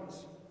covenant,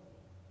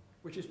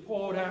 which is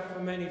poured out for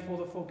many for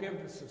the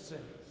forgiveness of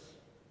sins.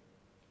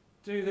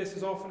 Do this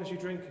as often as you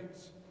drink it,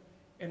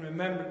 in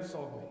remembrance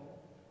of me.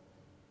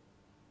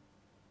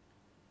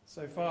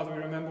 So, Father, we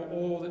remember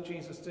all that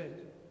Jesus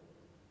did.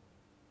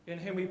 In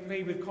him we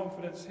plead with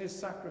confidence his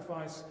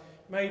sacrifice,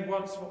 made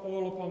once for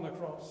all upon the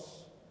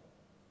cross.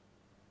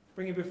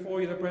 Bringing before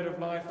you the bread of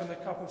life and the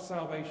cup of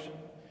salvation,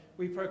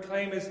 we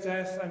proclaim his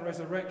death and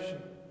resurrection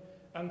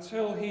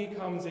until he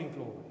comes in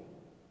glory.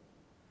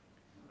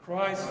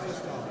 Christ is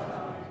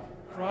died.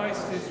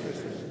 Christ is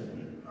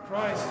risen.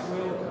 Christ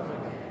will come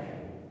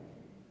again.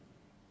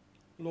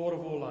 Lord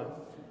of all life,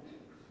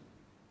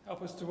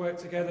 help us to work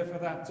together for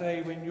that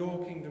day when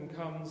your kingdom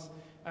comes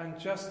and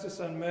justice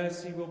and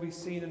mercy will be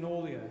seen in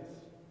all the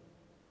earth.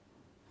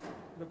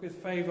 Look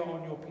with favour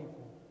on your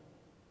people.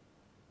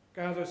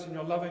 Gather us in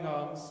your loving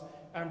arms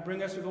and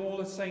bring us with all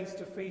the saints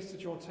to feast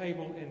at your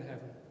table in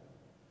heaven.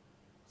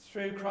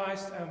 Through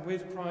Christ and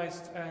with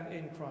Christ and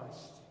in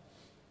Christ.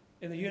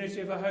 In the unity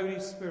of the Holy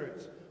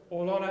Spirit,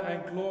 all honour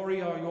and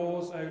glory are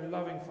yours, O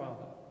loving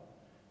Father,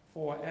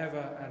 for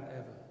ever and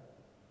ever.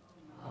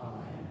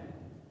 Amen.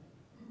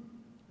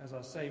 As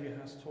our Saviour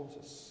has taught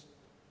us,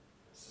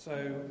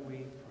 so we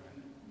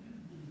pray.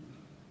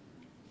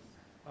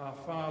 Our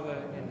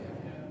Father in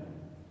heaven,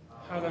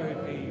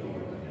 hallowed be your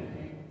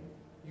name.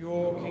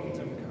 Your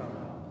kingdom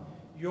come,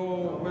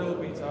 your will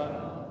be done,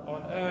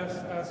 on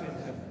earth as in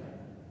heaven.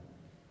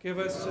 Give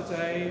us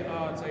today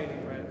our daily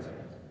bread.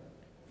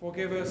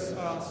 Forgive us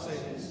our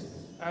sins,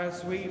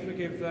 as we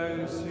forgive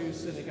those who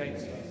sin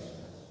against us.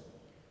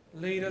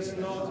 Lead us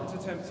not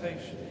into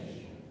temptation,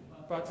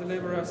 but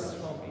deliver us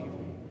from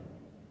evil.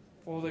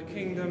 For the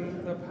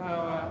kingdom, the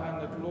power,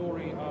 and the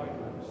glory are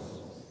yours,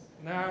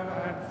 now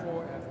and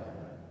forever.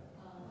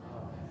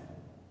 Amen.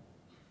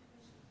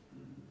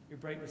 We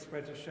break this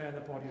bread to share in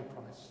the body of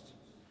Christ.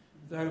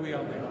 Though we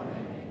are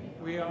many,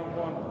 we are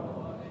one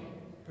body,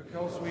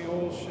 because we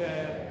all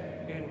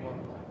share in one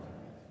body.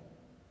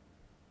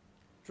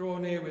 Draw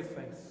near with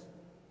faith.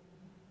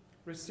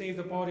 Receive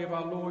the body of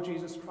our Lord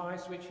Jesus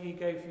Christ, which he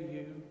gave for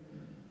you,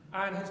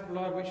 and his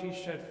blood which he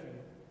shed for you.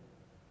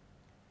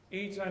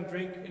 Eat and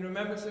drink in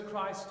remembrance that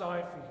Christ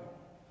died for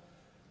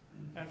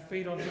you, and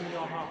feed on him in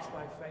your hearts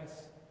by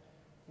faith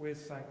with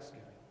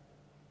thanksgiving.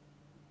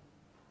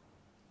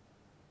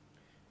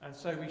 And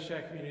so we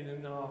share communion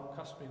in our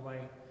customary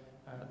way,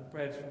 the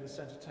bread from the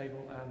centre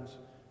table and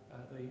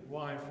the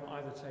wine from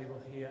either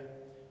table here,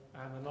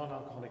 and the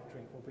non-alcoholic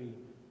drink will be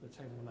the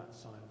table on that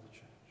side of the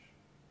church.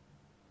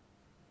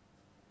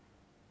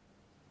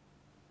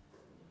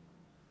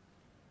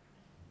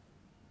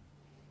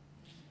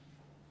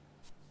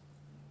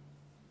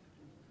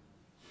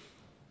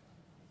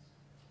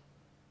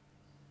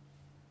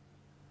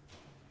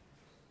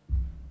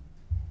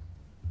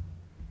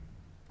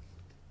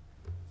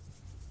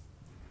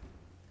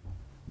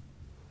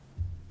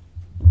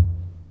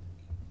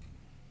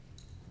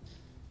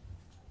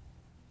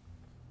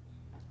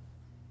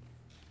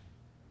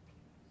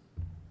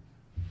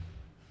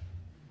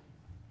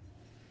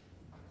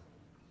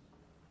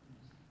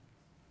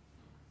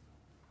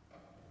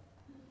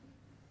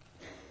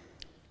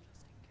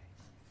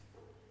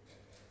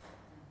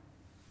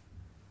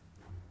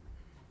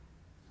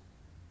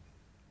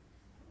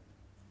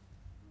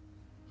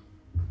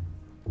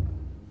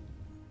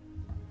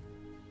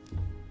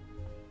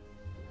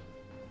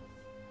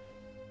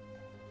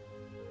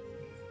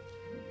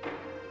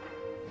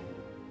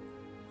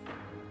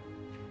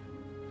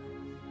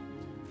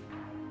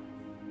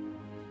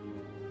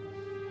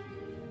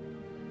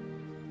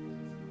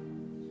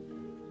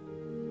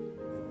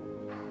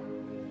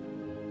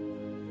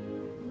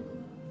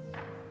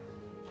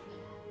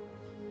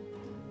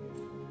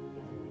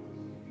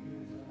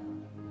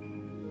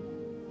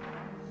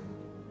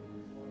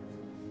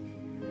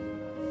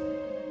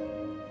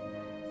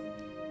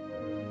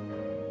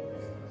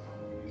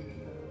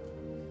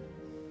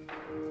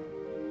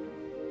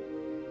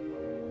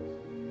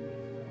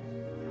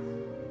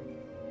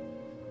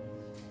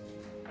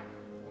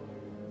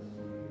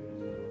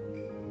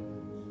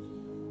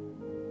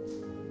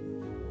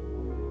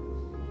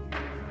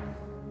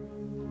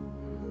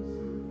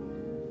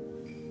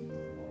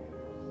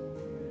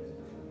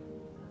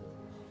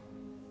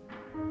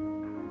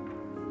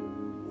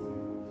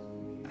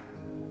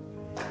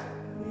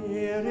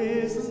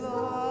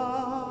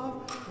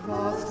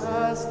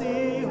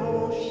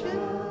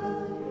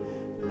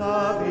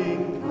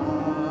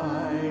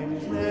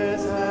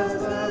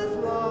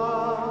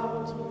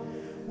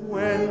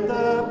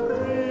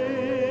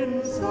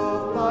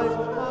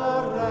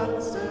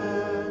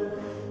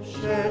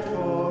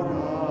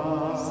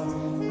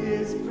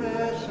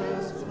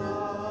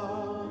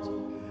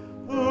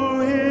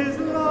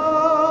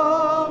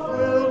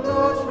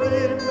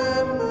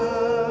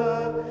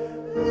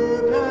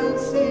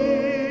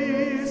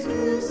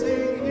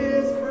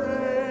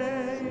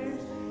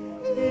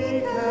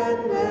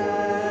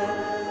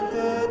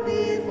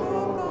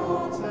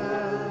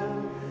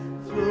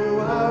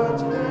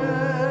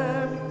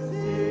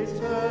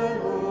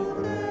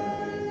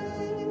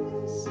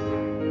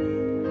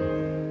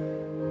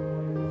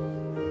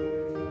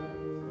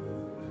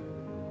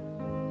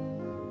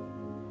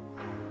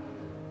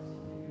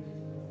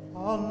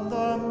 On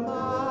the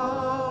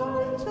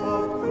mount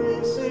of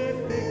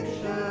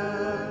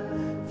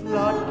crucifixion,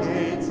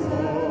 floodgates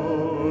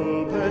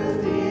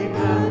open deep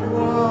and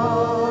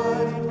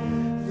wide.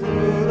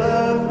 Through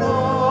the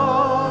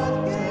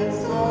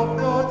floodgates of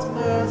God's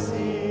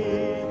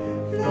mercy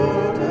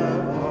flowed a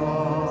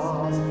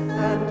vast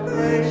and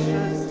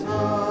gracious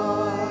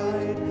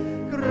tide.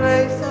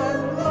 Grace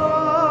and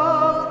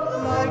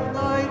love, like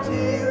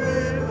mighty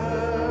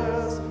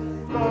rivers,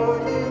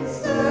 flowed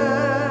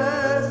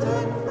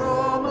incessant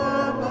from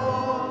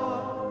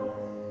above,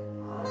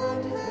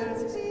 and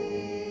His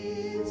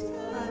peace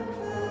and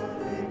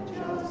perfect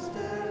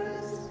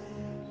justice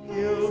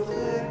healed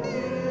the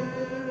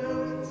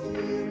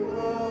guilty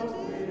world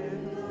with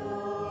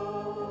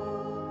love.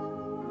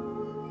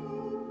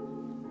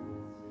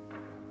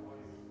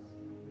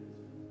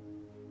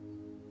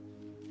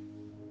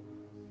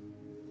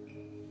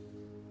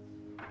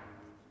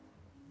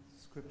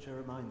 Scripture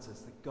reminds us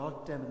that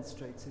God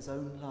demonstrates his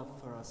own love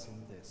for us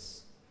in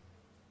this,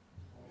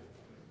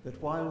 that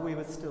while we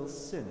were still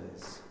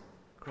sinners,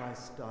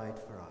 Christ died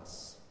for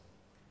us.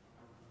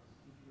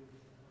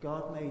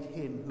 God made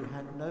him who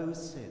had no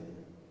sin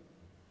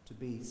to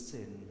be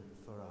sin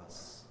for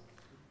us,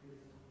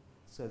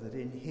 so that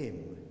in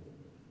him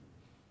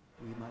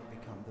we might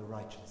become the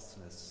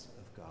righteousness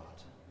of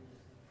God.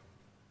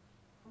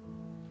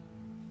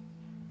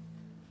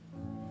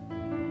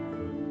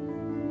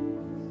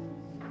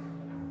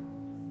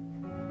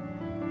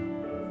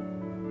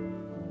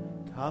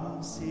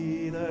 Come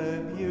see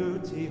the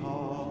beauty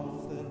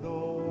of the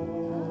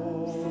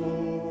Lord.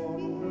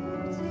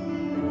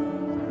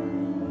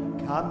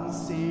 Come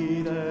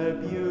see the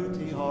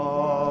beauty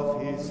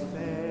of his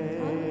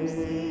face.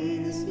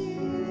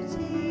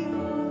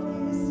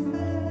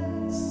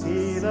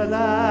 See the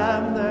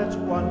Lamb that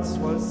once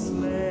was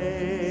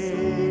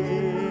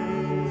slain.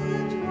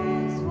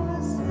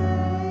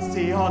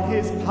 See on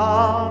his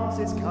palms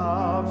is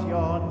carved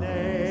your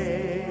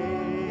name.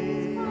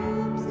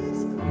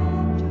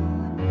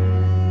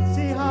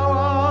 How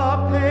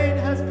our pain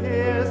has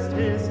pierced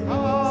his heart,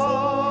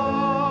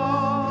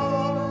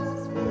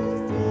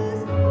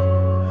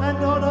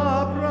 and on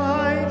our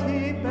pride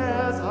he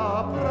bears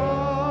our proud,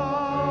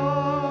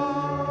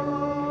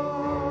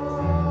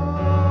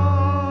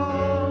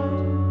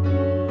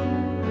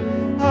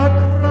 a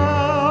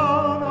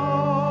crown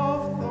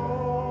of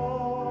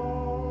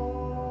thorns.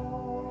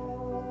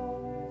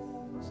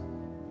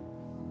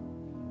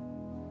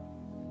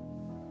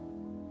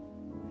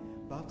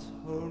 But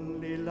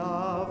only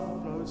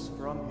love flows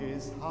from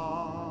his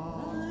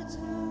heart,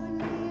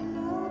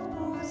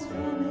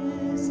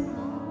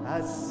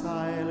 as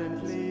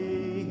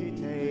silently he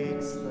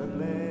takes the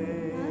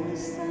blame.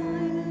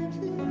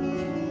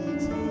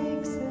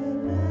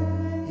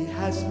 He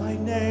has my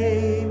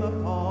name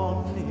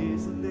upon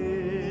his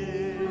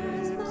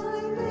lips.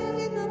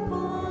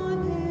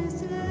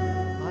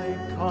 My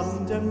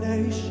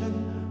condemnation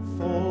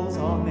falls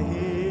on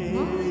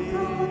him.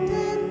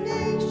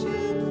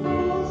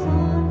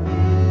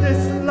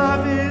 This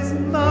love is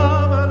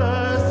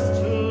marvelous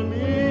to me.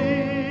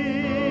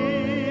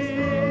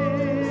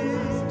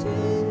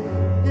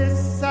 His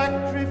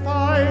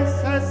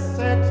sacrifice has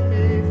set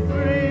me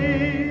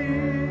free.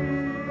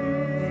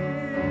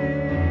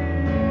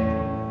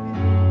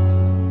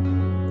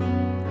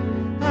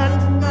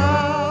 And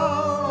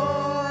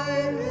now I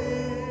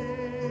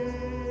live.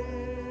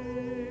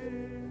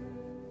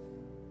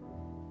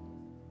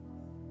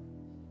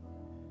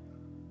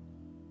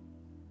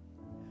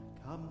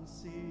 Come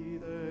see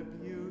the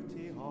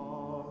beauty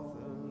of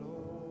the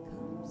Lord.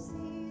 Come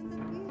see the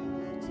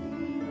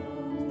beauty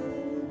of the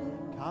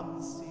Lord.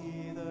 Come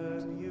see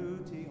the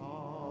beauty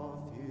of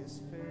his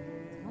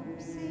face. Come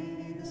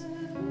see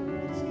the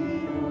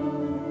beauty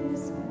of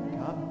his face.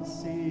 Come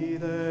see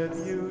the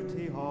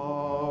beauty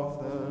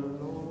of the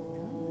Lord.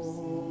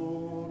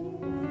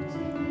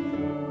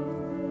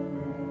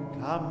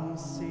 Come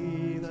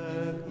see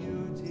the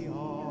beauty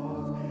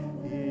of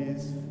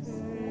his face.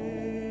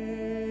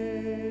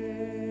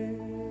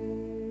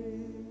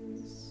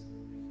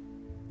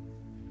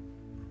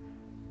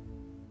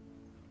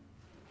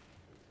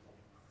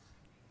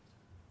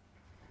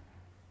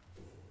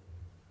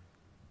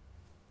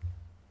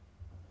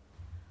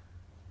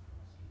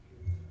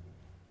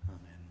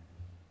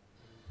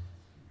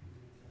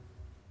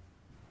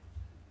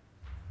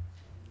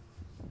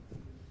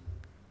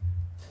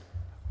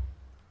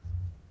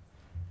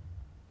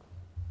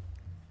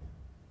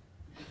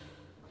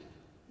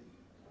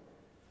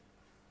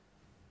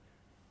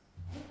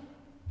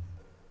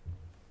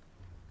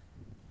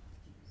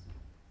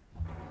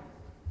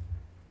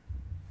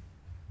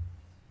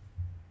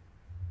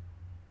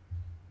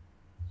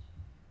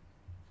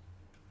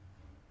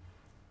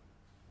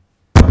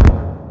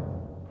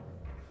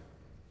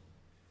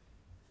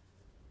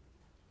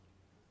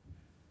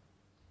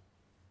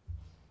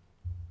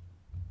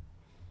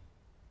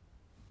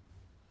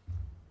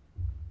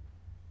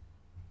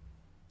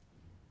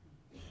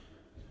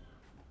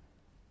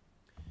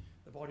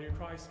 The body of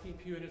Christ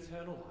keep you in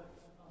eternal life.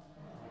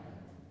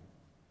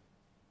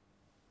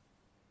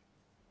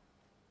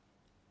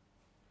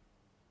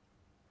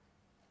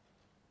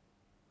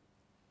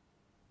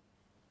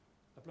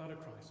 the blood of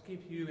Christ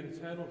keep you in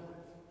eternal life.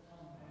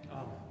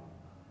 Amen.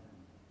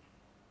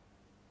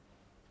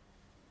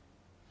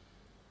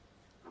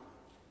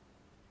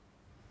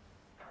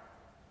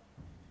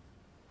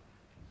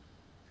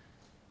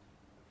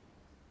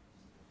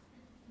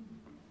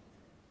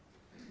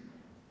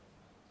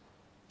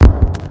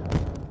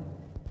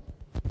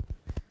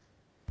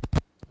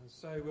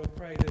 So we'll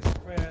pray this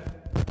prayer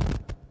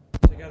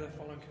together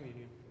following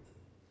communion.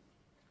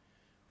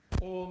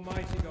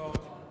 Almighty God,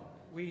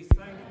 we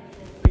thank you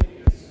for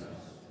feeding us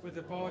with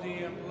the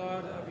body and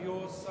blood of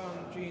your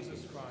Son,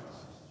 Jesus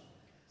Christ.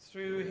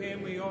 Through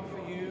him we offer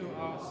you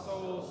our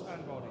souls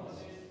and bodies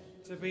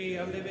to be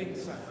a living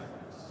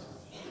sacrifice.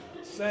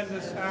 Send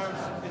us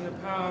out in the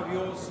power of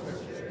your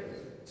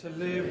Spirit to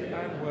live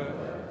and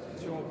work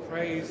to your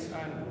praise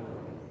and glory.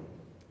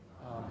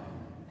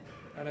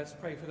 And let's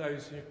pray for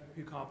those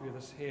who can't be with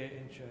us here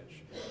in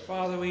church.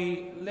 Father,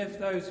 we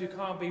lift those who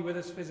can't be with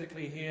us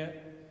physically here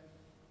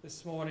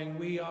this morning.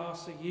 We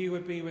ask that you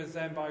would be with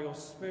them by your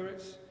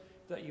Spirit,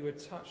 that you would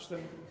touch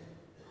them,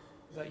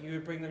 that you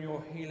would bring them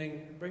your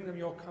healing, bring them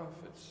your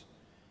comforts.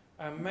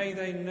 And may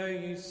they know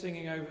you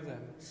singing over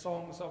them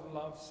songs of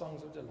love,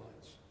 songs of delight.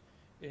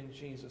 In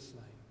Jesus'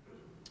 name.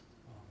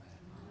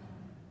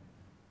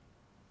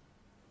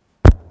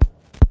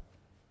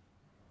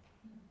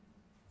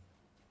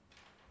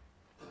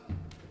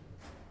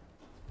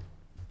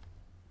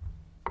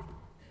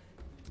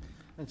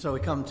 And so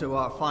we come to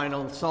our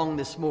final song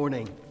this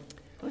morning.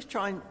 Let's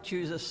try and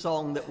choose a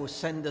song that will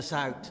send us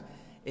out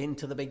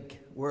into the big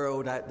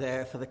world out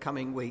there for the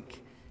coming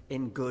week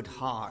in good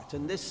heart.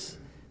 And this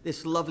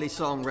lovely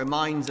song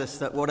reminds us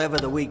that whatever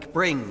the week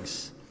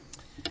brings,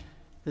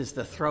 there's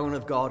the throne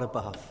of God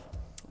above.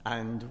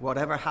 And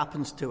whatever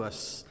happens to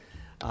us,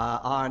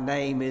 our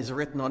name is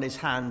written on his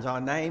hands,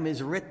 our name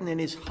is written in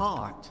his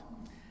heart.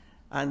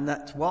 And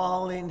that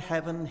while in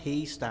heaven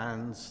he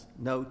stands,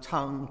 no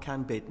tongue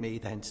can bid me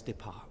thence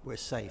depart. We're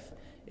safe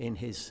in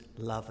his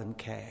love and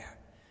care.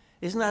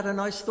 Isn't that a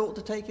nice thought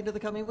to take into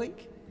the coming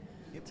week?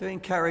 Yep. To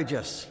encourage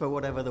us for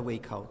whatever the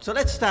week holds. So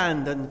let's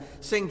stand and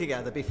sing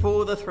together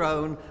before the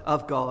throne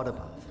of God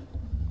above.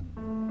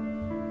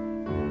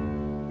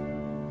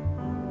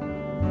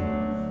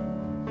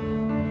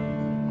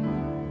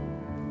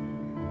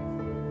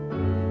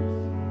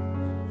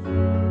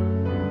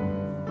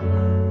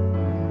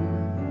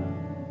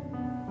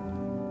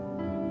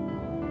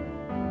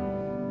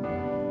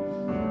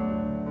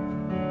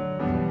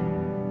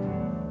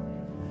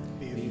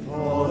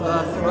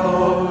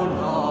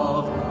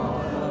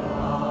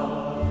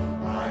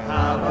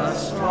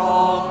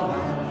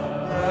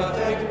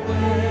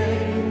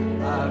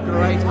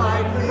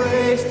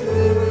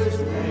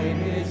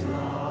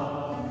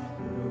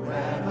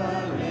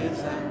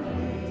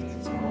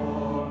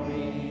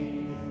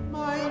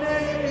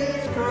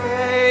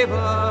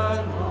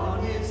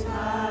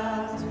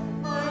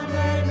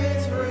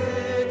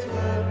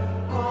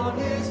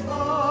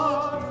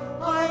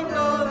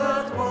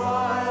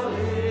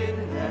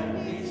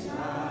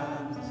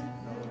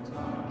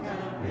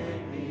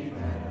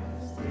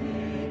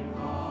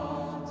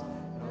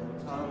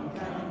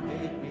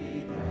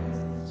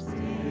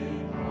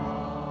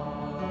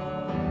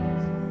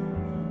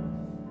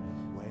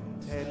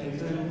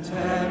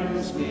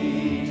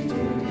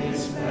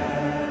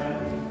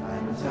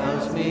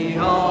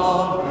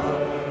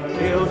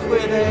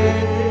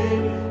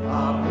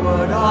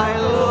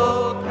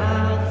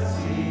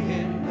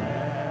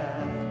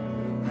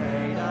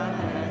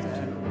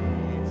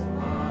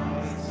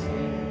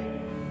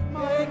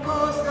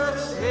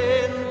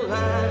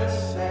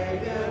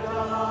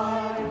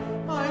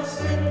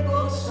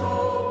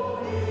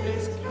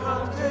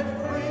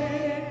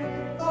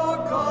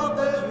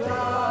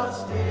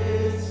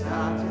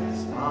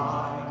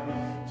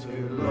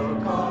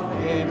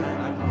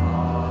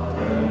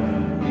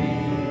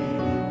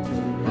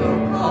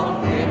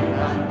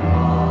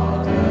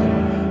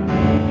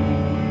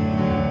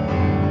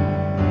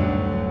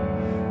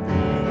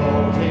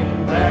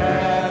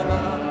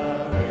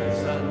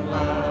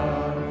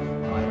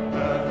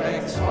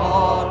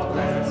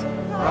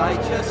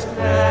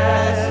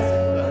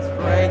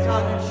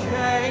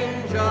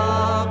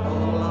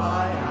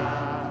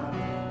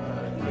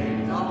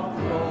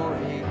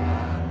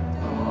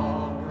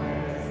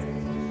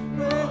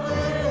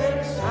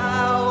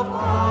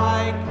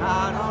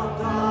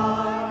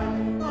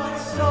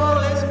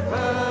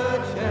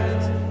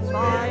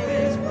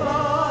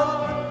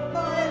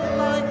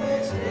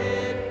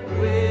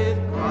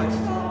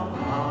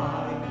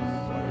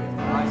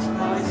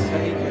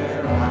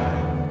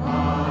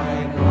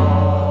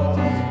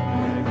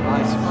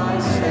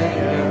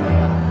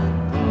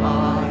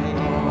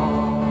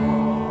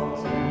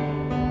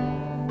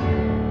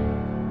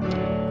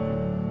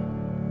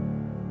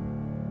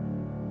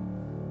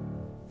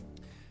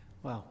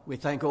 We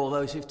thank all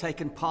those who've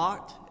taken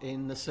part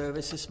in the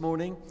service this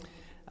morning,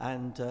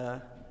 and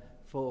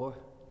for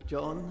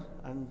John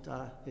and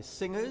his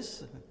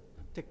singers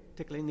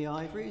tickling the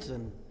ivories,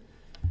 and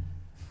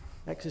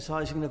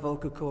exercising the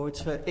vocal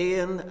cords. For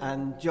Ian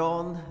and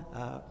John,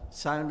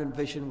 sound and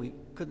vision, we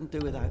couldn't do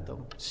without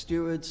them.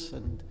 Stewards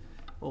and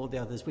all the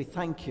others, we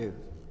thank you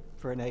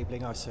for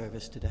enabling our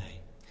service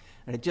today.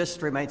 And it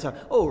just remains,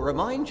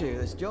 remind you,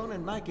 there's John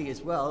and Maggie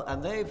as well,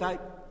 and they've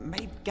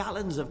made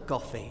gallons of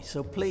coffee.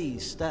 So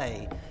please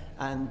stay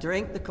and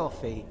drink the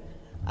coffee.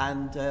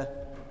 And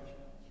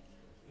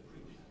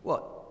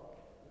what?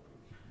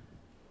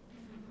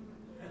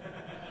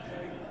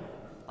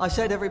 I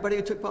said everybody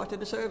who took part in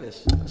the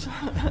service.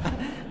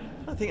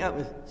 I think that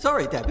was...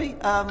 Sorry, Debbie.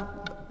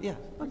 Yeah.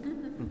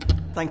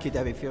 Thank you,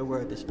 Debbie, for your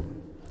word this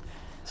morning.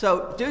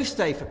 So do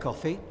stay for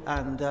coffee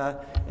and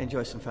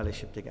enjoy some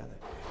fellowship together.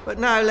 But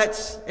now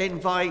let's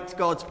invite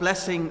God's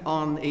blessing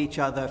on each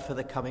other for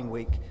the coming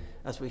week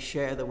as we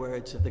share the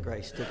words of the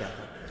grace together.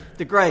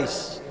 The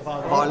grace of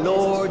our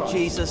Lord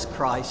Jesus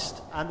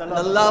Christ, and the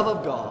love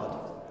of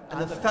God,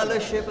 and the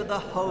fellowship of the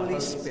Holy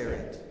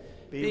Spirit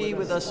be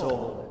with us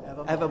all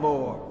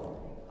evermore.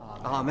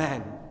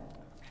 Amen.